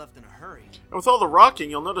must have left in a hurry. And with all the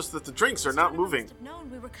rocking, you'll notice that the drinks are not moving. Must have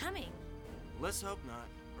known we were coming. Let's hope not,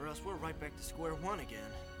 or else we're right back to square one again.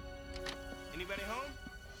 Anybody home?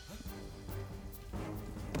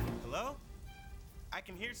 Hello? I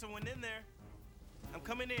can hear someone in there. I'm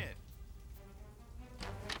coming in.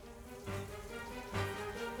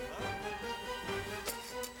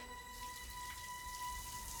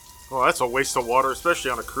 Oh, that's a waste of water,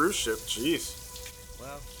 especially on a cruise ship. Jeez.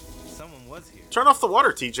 Well, someone was here. Turn off the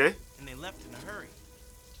water, TJ. And they left in a hurry.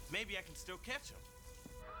 Maybe I can still catch them.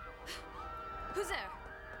 Who's there?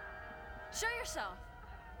 Show yourself.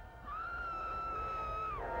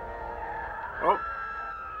 Oh,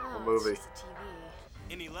 Oh, a movie. It's just a TV.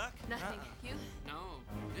 Any luck? Nothing. You? No,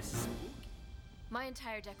 this is spooky. My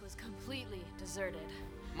entire deck was completely deserted.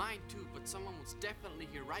 Mine too, but someone was definitely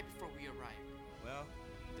here right before we arrived. Well,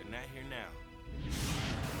 they're not here now.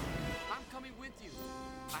 I'm coming with you.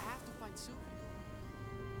 I have to find Sylvia.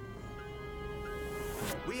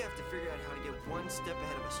 We have to figure out how to get one step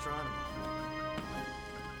ahead of astronomy.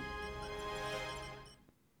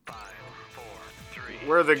 5, 4, 3.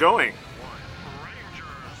 Where are they going?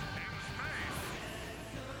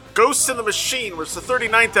 Ghosts in the Machine was the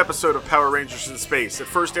 39th episode of Power Rangers in Space. It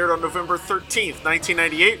first aired on November 13th,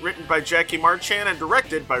 1998, written by Jackie Marchand and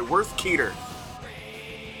directed by Worth Keeter.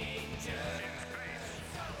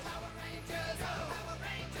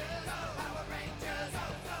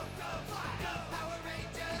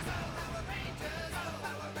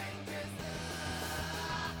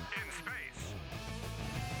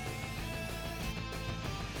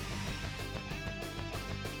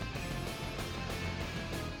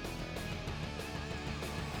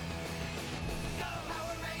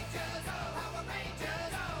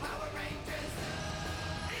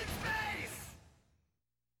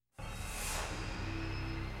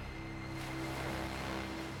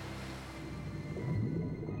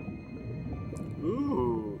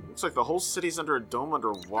 Ooh, looks like the whole city's under a dome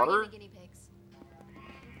underwater.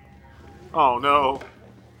 Oh no.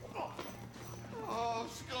 Oh,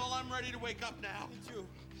 Skull, I'm ready to wake up now. Me too.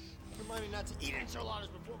 Remind me not to eat enchiladas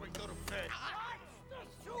before we go to bed. The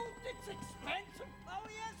suit, it's expensive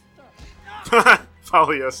polyester.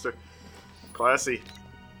 Polyester. Classy.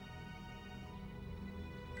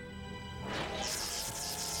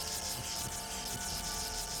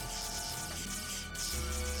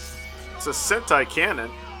 It's a Sentai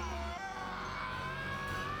cannon.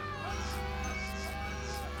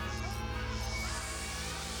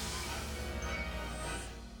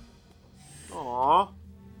 Aww.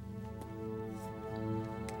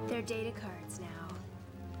 They're data cards now,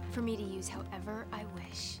 for me to use however I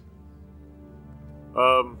wish.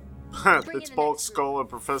 It's Bulk, Skull, and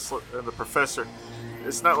the Professor.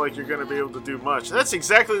 It's not like you're gonna be able to do much. That's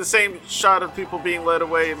exactly the same shot of people being led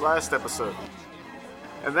away in last episode.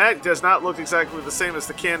 And that does not look exactly the same as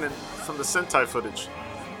the cannon from the Sentai footage.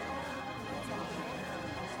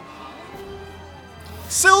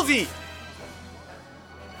 Sylvie!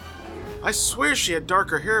 I swear she had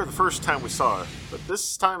darker hair the first time we saw her. But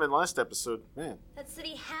this time in last episode, man. That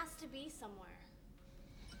city has to be somewhere.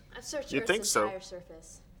 I've searched You'd Earth's think so. entire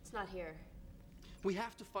surface. It's not here. We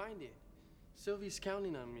have to find it. Sylvie's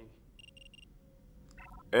counting on me.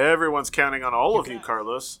 Everyone's counting on all of you,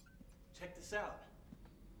 Carlos. Check this out.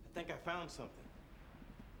 I think I found something.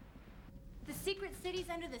 The secret city's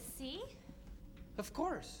under the sea? Of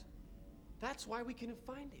course. That's why we couldn't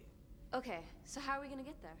find it. Okay, so how are we gonna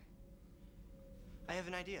get there? I have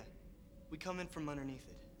an idea. We come in from underneath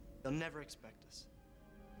it. They'll never expect us.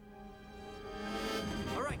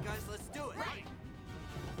 All right, guys, let's do it. Right.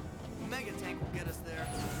 Mega tank will get us there.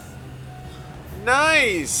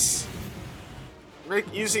 Nice!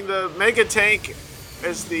 Using the mega tank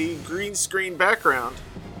as the green screen background.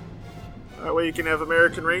 That way you can have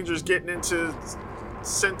American Rangers getting into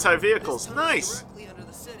Sentai vehicles. Nice! Directly under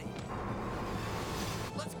the city.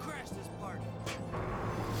 Let's crash this party.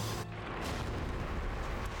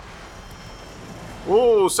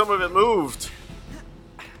 Whoa, some of it moved.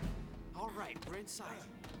 All right, we're inside.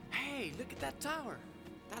 Hey, look at that tower.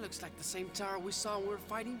 That looks like the same tower we saw when we were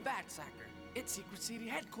fighting Batsacker. It's Secret City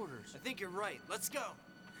headquarters. I think you're right. Let's go.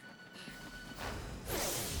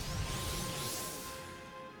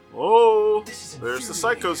 Whoa, there's the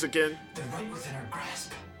psychos again. They're right within our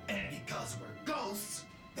grasp. And because we're ghosts,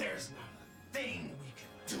 there's not a thing we can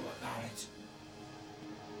do about it.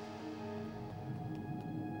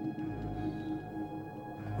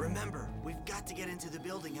 Remember, we've got to get into the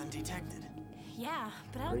building undetected. Yeah,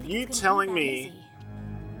 but I don't Are think you it's gonna telling be that me easy.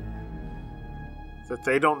 that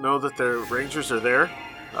they don't know that their Rangers are there?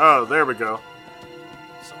 Oh, there we go.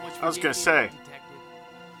 So much for I was getting gonna say. detected.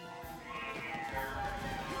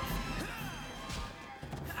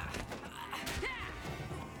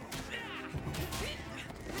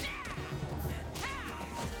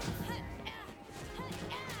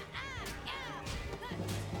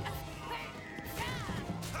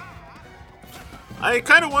 I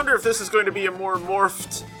kind of wonder if this is going to be a more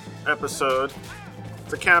morphed episode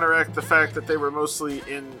to counteract the fact that they were mostly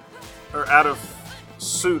in or out of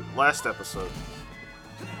suit last episode.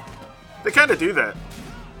 They kind of do that.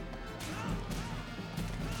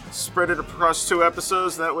 Spread it across 2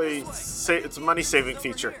 episodes, that way it's a money-saving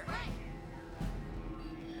feature.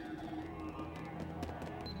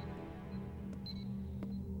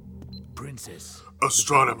 Princess.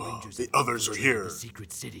 Astronomer, the others are here. The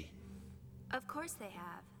secret city. Of course they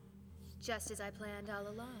have. Just as I planned all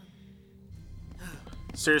along.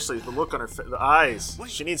 Seriously, the look on her the eyes.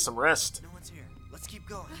 Wait. She needs some rest. No one's here. Let's keep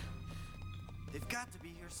going. They've got to be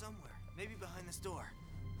here somewhere. Maybe behind this door.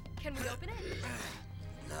 Can we open it?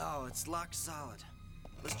 No, it's locked solid.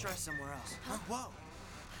 Let's try somewhere else. Whoa!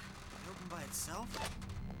 It opened by itself?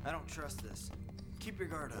 I don't trust this. Keep your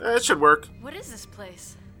guard up. It should work. What is this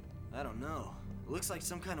place? I don't know. It looks like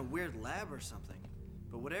some kind of weird lab or something.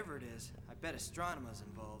 But whatever it is, I bet Astronoma's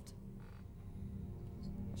involved.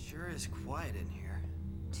 It sure is quiet in here.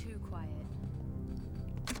 Too quiet.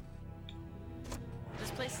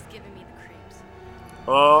 This place is giving me the creeps.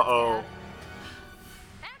 Uh-oh.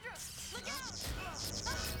 Andrew, look out!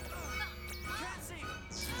 Cassie!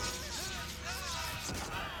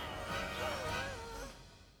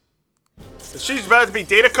 She's about to be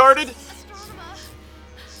data carded? Astronema!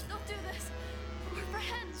 Don't do this. We're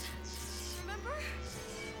friends. Remember?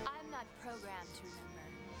 I'm not programmed to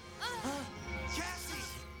remember. Cassie!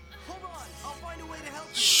 Hold on! I'll find a way to help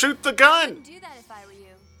you! Shoot the I gun! wouldn't do that if I were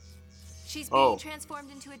you. She's being Oh. transformed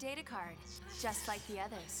into a data card, just like the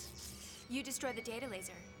others. You destroy the data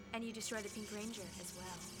laser, and you destroy the Pink Ranger as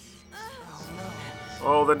well.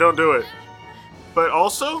 Oh, then don't do it. But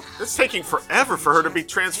also, it's taking forever for her to be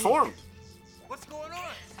transformed. What's going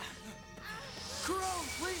on? Crone,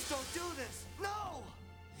 please don't do this! No!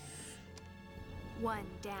 1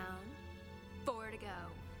 down, 4 to go.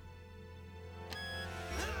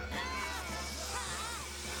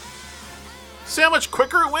 See how much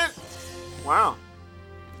quicker it went? Wow.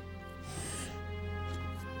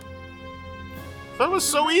 That was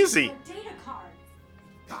so easy. Data card.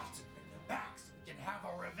 Got to bring them back so we can have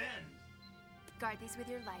our revenge. Guard these with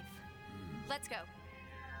your life. Let's go.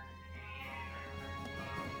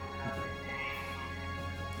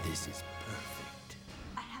 This is perfect.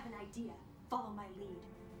 I have an idea. Follow my lead.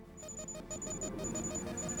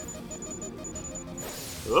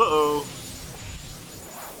 Uh-oh.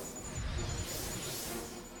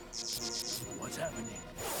 What's happening?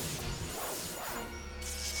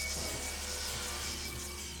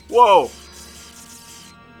 Whoa.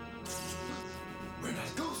 We're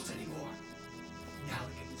not ghosts anymore. Now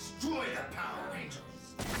we can destroy the Power Rangers.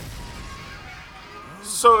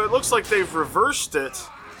 So it looks like they've reversed it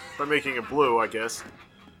by making it blue, I guess,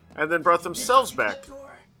 and then brought themselves back.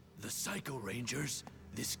 The Psycho Rangers?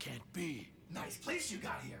 This can't be. Nice place you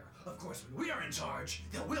got here. Of course, when we are in charge,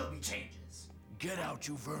 there will be changes. Get out,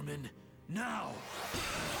 you vermin. Now!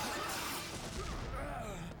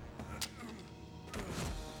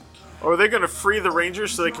 Oh, are they gonna free the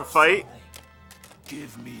Rangers so they can fight?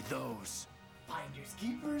 Give me those. Finders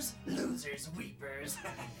keepers, losers weepers.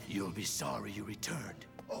 You'll be sorry you returned.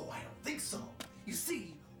 Oh, I don't think so. You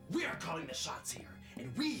see, we are calling the shots here,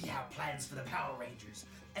 and we have plans for the Power Rangers,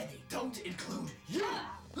 and they don't include you.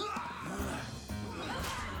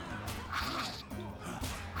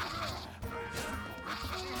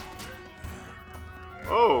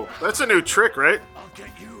 Oh, that's a new trick, right? I'll get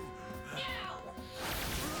you.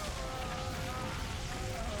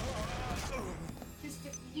 Just a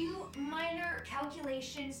few minor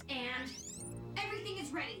calculations and everything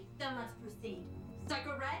is ready. Then let's proceed.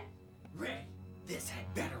 Psycho Red? Ready. This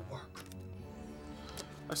had better work.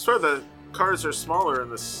 I swear the cars are smaller in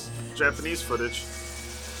this Japanese footage.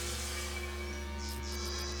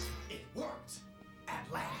 It worked. At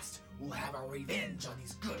last, we'll have our revenge on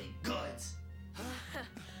these goody goods.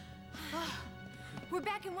 We're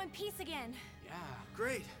back in one piece again. Yeah,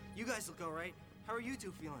 great. You guys look all right. How are you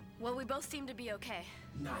two feeling? Well, we both seem to be okay.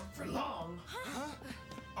 Not for long.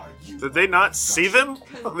 Are you? Did they not see them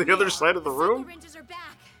on the other side of the room? Rangers are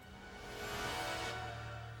back.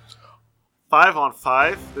 5 on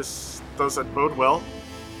 5. This doesn't bode well.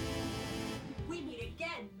 We meet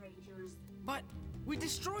again, Rangers. But we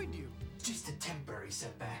destroyed you. Just a temporary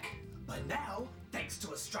setback. But now, thanks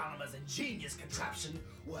to Astronomer's ingenious contraption,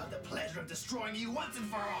 we'll have the pleasure of destroying you once and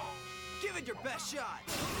for all. Give it your best shot.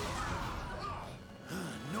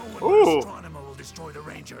 No one Ooh. but Astronomer will destroy the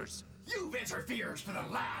Rangers. You've interfered for the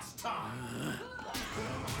last time.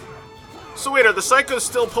 So wait, are the Psychos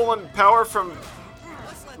still pulling power from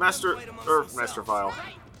Master File?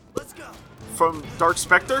 Let's go. From Dark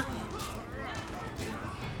Spectre?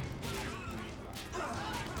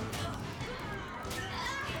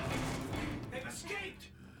 They've escaped.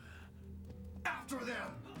 After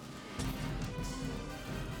them.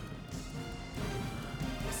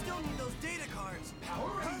 We still need those data cards.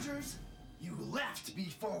 Power Rangers, you left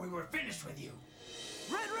before we were finished with you.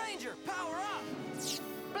 Red Ranger, power up!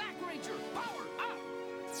 Black Ranger, power up!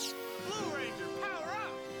 Blue Ranger, power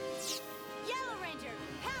up! Yellow Ranger,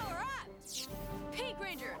 power up! Pink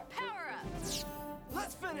Ranger, power up!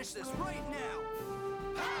 Let's finish this right now!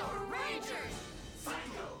 Power Rangers!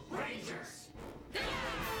 Psycho Rangers!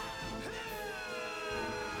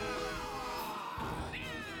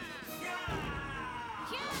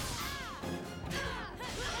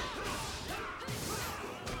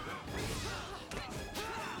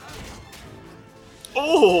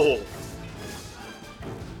 Oh!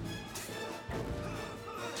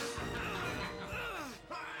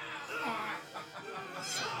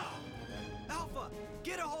 Alpha,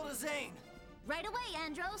 get a hold of Zane. Right away,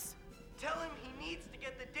 Andros. Tell him he needs to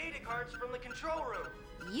get the data cards from the control room.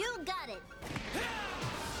 You got it.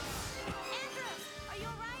 Andros, are you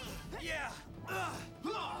alright? Yeah.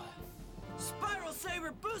 Spiral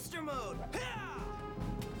Saber booster mode.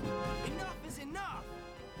 Enough is enough.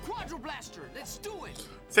 Quadro Blaster, let's do it.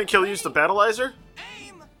 Think he'll use the Battleizer?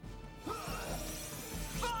 Aim.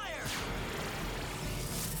 Fire.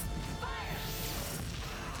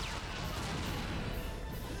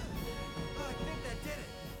 I think that did it.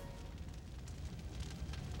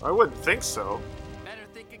 I wouldn't think so. Better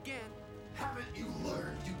think again. Haven't you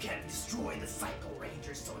learned you can't destroy the Psycho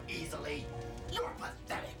Rangers so easily? You're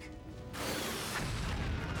pathetic.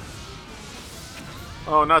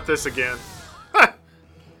 Oh, not this again.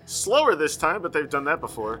 Slower this time, but they've done that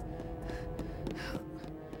before.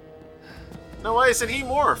 No, why isn't he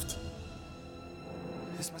morphed?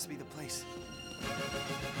 This must be the place.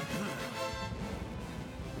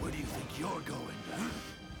 Where do you think you're going?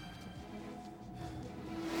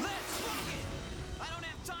 Let's rock it! I don't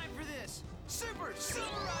have time for this. Super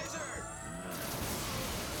Silverizer!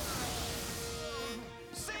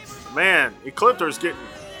 Man, Ecliptor's getting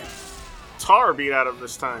tar beat out of him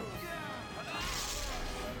this time.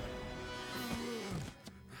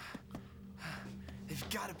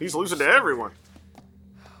 He's losing to everyone.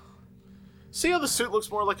 See how the suit looks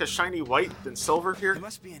more like a shiny white than silver here? It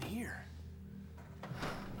must be in here.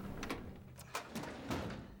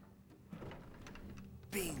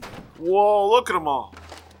 Bing. Whoa, look at them all.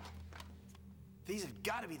 These have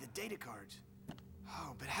got to be the data cards.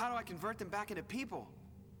 Oh, but how do I convert them back into people?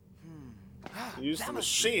 Use the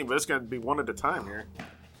machine, but it's going to be one at a time here.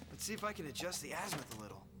 Let's see if I can adjust the azimuth a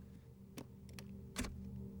little.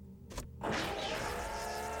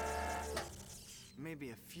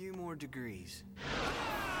 Maybe a few more degrees.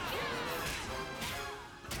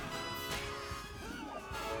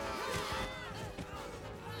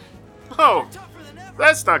 Oh,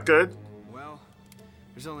 that's not good. Well,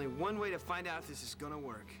 there's only one way to find out if this is gonna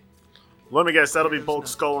work. Let me guess, that'll be Bulk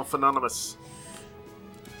Skull and Phenonymous.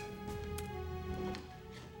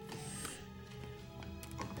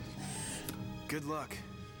 Good luck,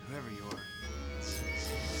 whoever you are.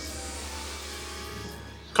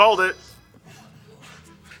 Called it.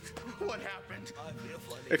 What happened?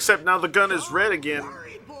 Except now the gun is red again.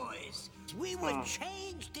 Worry, boys. We were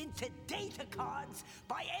changed into data cards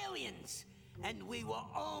by aliens, and we were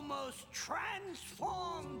almost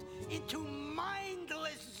transformed into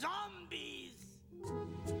mindless zombies.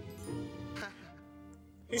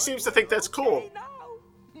 He seems to think that's cool.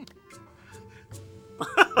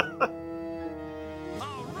 Alright,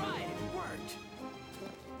 it worked!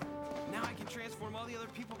 Now I can transform all the other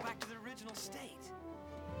people back to their original state.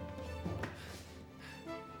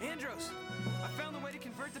 Andros, I found the way to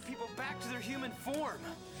convert the people back to their human form.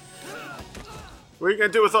 What are you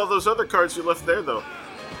gonna do with all those other cards you left there, though?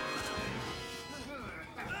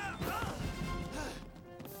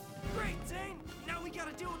 Great, Zane! Now we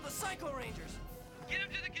gotta deal with the Psycho Rangers. Get them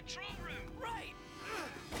to the control room. Right.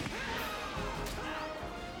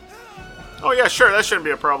 Oh yeah, sure, that shouldn't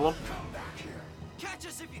be a problem. Catch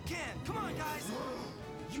us if you can. Come on, guys.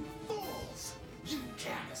 You fools! You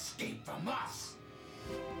can't escape from us!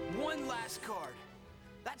 One last card.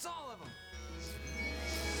 That's all of them.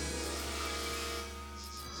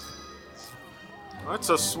 That's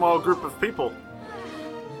a small group of people.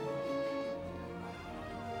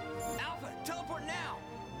 Alpha, teleport now.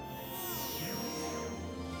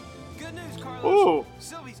 Good news, Carlos. Ooh.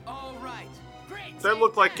 Sylvie's all right. Great. That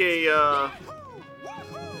looked like a,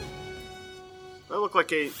 That looked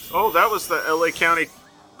like a... Oh, that was the LA County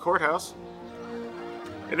Courthouse.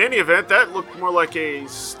 In any event, that looked more like a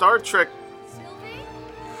Star Trek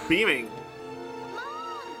beaming.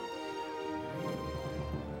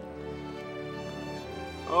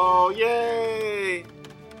 Oh, yay!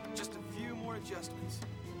 Just a few more adjustments.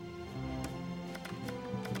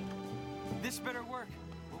 This better work,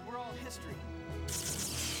 or we're all history.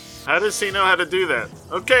 How does he know how to do that?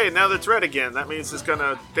 Okay, now that's red again. That means it's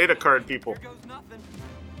gonna data card people. Here goes nothing.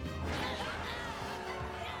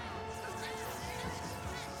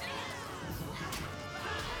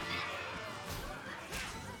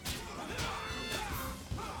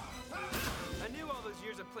 I knew all those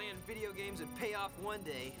years of playing video games would pay off one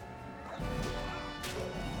day.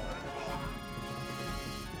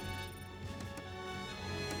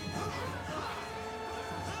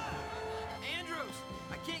 Andros,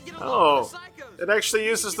 I can't get along with Oh, the Psychos. it actually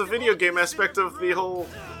uses the video game aspect of the whole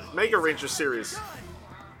Mega Ranger series.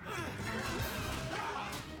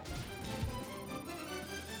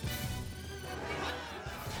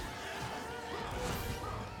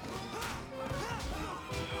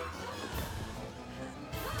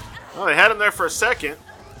 Oh, they had him there for a second.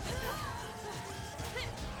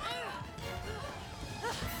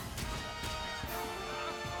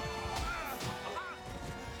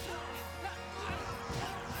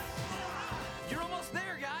 You're almost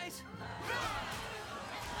there, guys.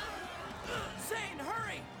 Zane,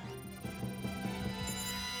 hurry!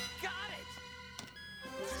 Got it.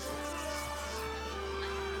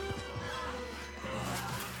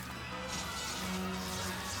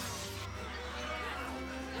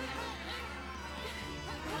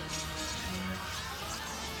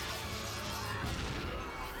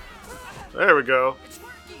 There we go. It's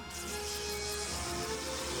working.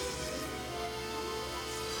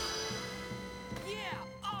 Yeah,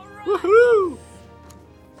 all right. Woohoo!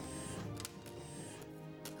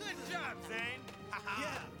 Good job, Zane.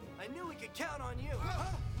 Yeah, I knew we could count on you.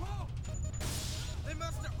 Whoa! They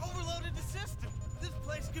must have overloaded the system. This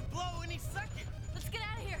place could blow any second. Let's get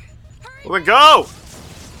out of here. Hurry! Well, then go!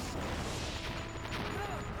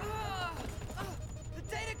 The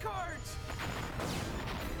data cards.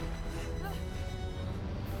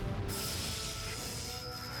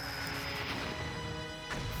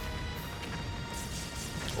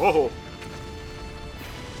 Whoa.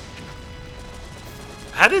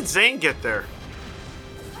 How did Zane get there?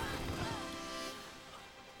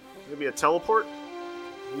 Maybe a teleport?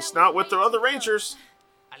 He's not with the other Rangers.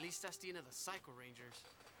 At least that's the end of the Psycho Rangers.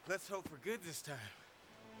 Let's hope for good this time.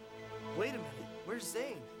 Wait a minute. Where's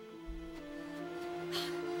Zane?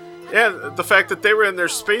 Yeah, the fact that they were in their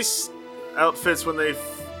space outfits when they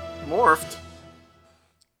morphed.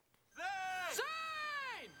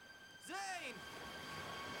 Zane! Zane!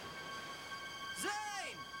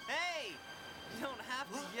 Zane! Hey! You don't have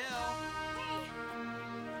to yell.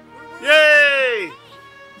 Yay!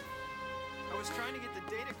 I was trying to get the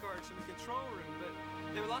data cards from the control room, but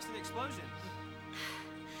they were lost in the explosion.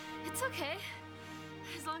 It's okay.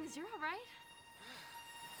 As long as you're all right.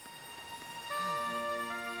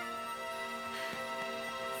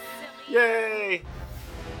 Yay!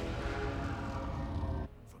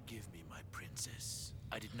 Forgive me, my princess.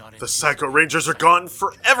 I did not. The Psycho Rangers are gone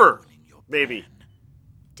forever! Maybe.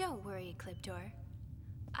 Don't worry, Ecliptor.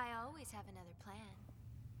 I always have another plan.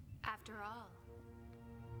 After all,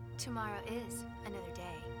 tomorrow is another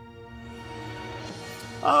day.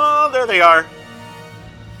 Oh, there they are.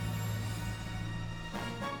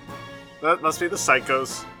 That must be the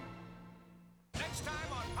Psychos. Next time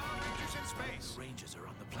on Power Rangers in Space. The Rangers are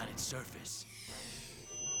on the planet's surface.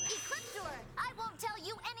 Ecliptor, I won't tell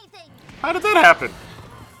you anything. How did that happen?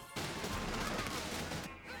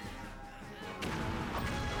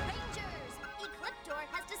 Rangers, Ecliptor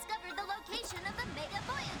has discovered the location of the Mega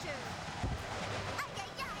Voyager.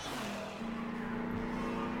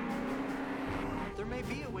 There may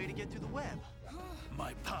be a way to get through the web.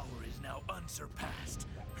 My power is now unsurpassed.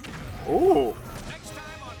 Ooh. Next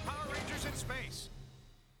time on Power Rangers in Space.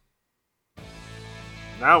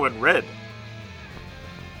 Now in red.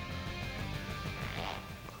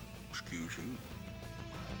 Excuse you.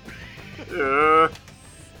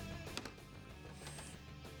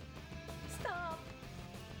 Stop.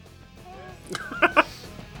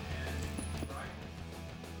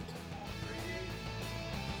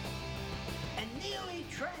 And nearly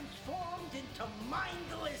transformed into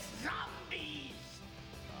mindless zombies.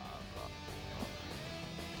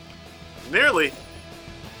 Nearly.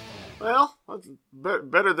 Well, that's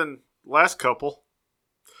better than last couple.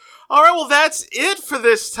 All right, well, that's it for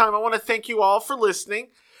this time. I want to thank you all for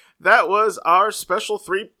listening. That was our special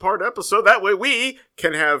 3-part episode. That way we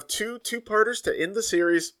can have two-parters to end the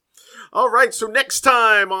series. All right, so next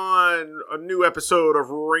time on a new episode of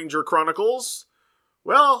Ranger Chronicles,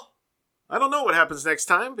 well, I don't know what happens next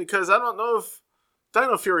time because I don't know if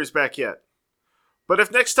Dino Fury's back yet. But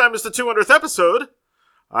if next time is the 200th episode,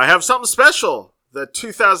 I have something special. The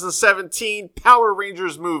 2017 Power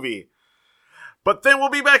Rangers movie. But then we'll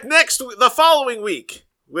be back the following week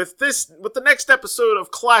with the next episode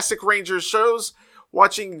of Classic Rangers shows,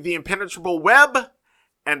 watching The Impenetrable Web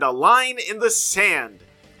and A Line in the Sand.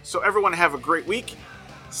 So everyone have a great week,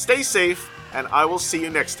 stay safe, and I will see you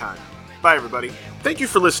next time. Bye, everybody. Thank you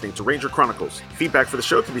for listening to Ranger Chronicles. Feedback for the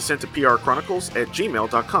show can be sent to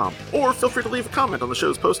prchronicles@gmail.com, or feel free to leave a comment on the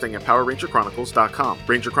show's posting at powerrangerchronicles.com.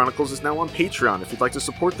 Ranger Chronicles is now on Patreon. If you'd like to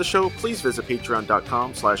support the show, please visit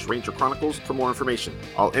patreon.com/rangerchronicles for more information.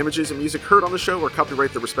 All images and music heard on the show are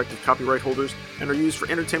copyright their respective copyright holders and are used for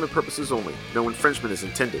entertainment purposes only. No infringement is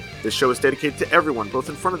intended. This show is dedicated to everyone, both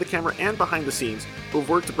in front of the camera and behind the scenes, who have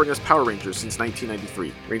worked to bring us Power Rangers since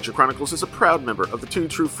 1993. Ranger Chronicles is a proud member of the Two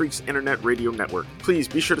True Freaks Internet Radio Network. Please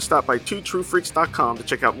be sure to stop by twotruefreaks.com to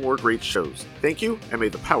check out more great shows. Thank you, and may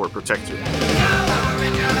the power protect you.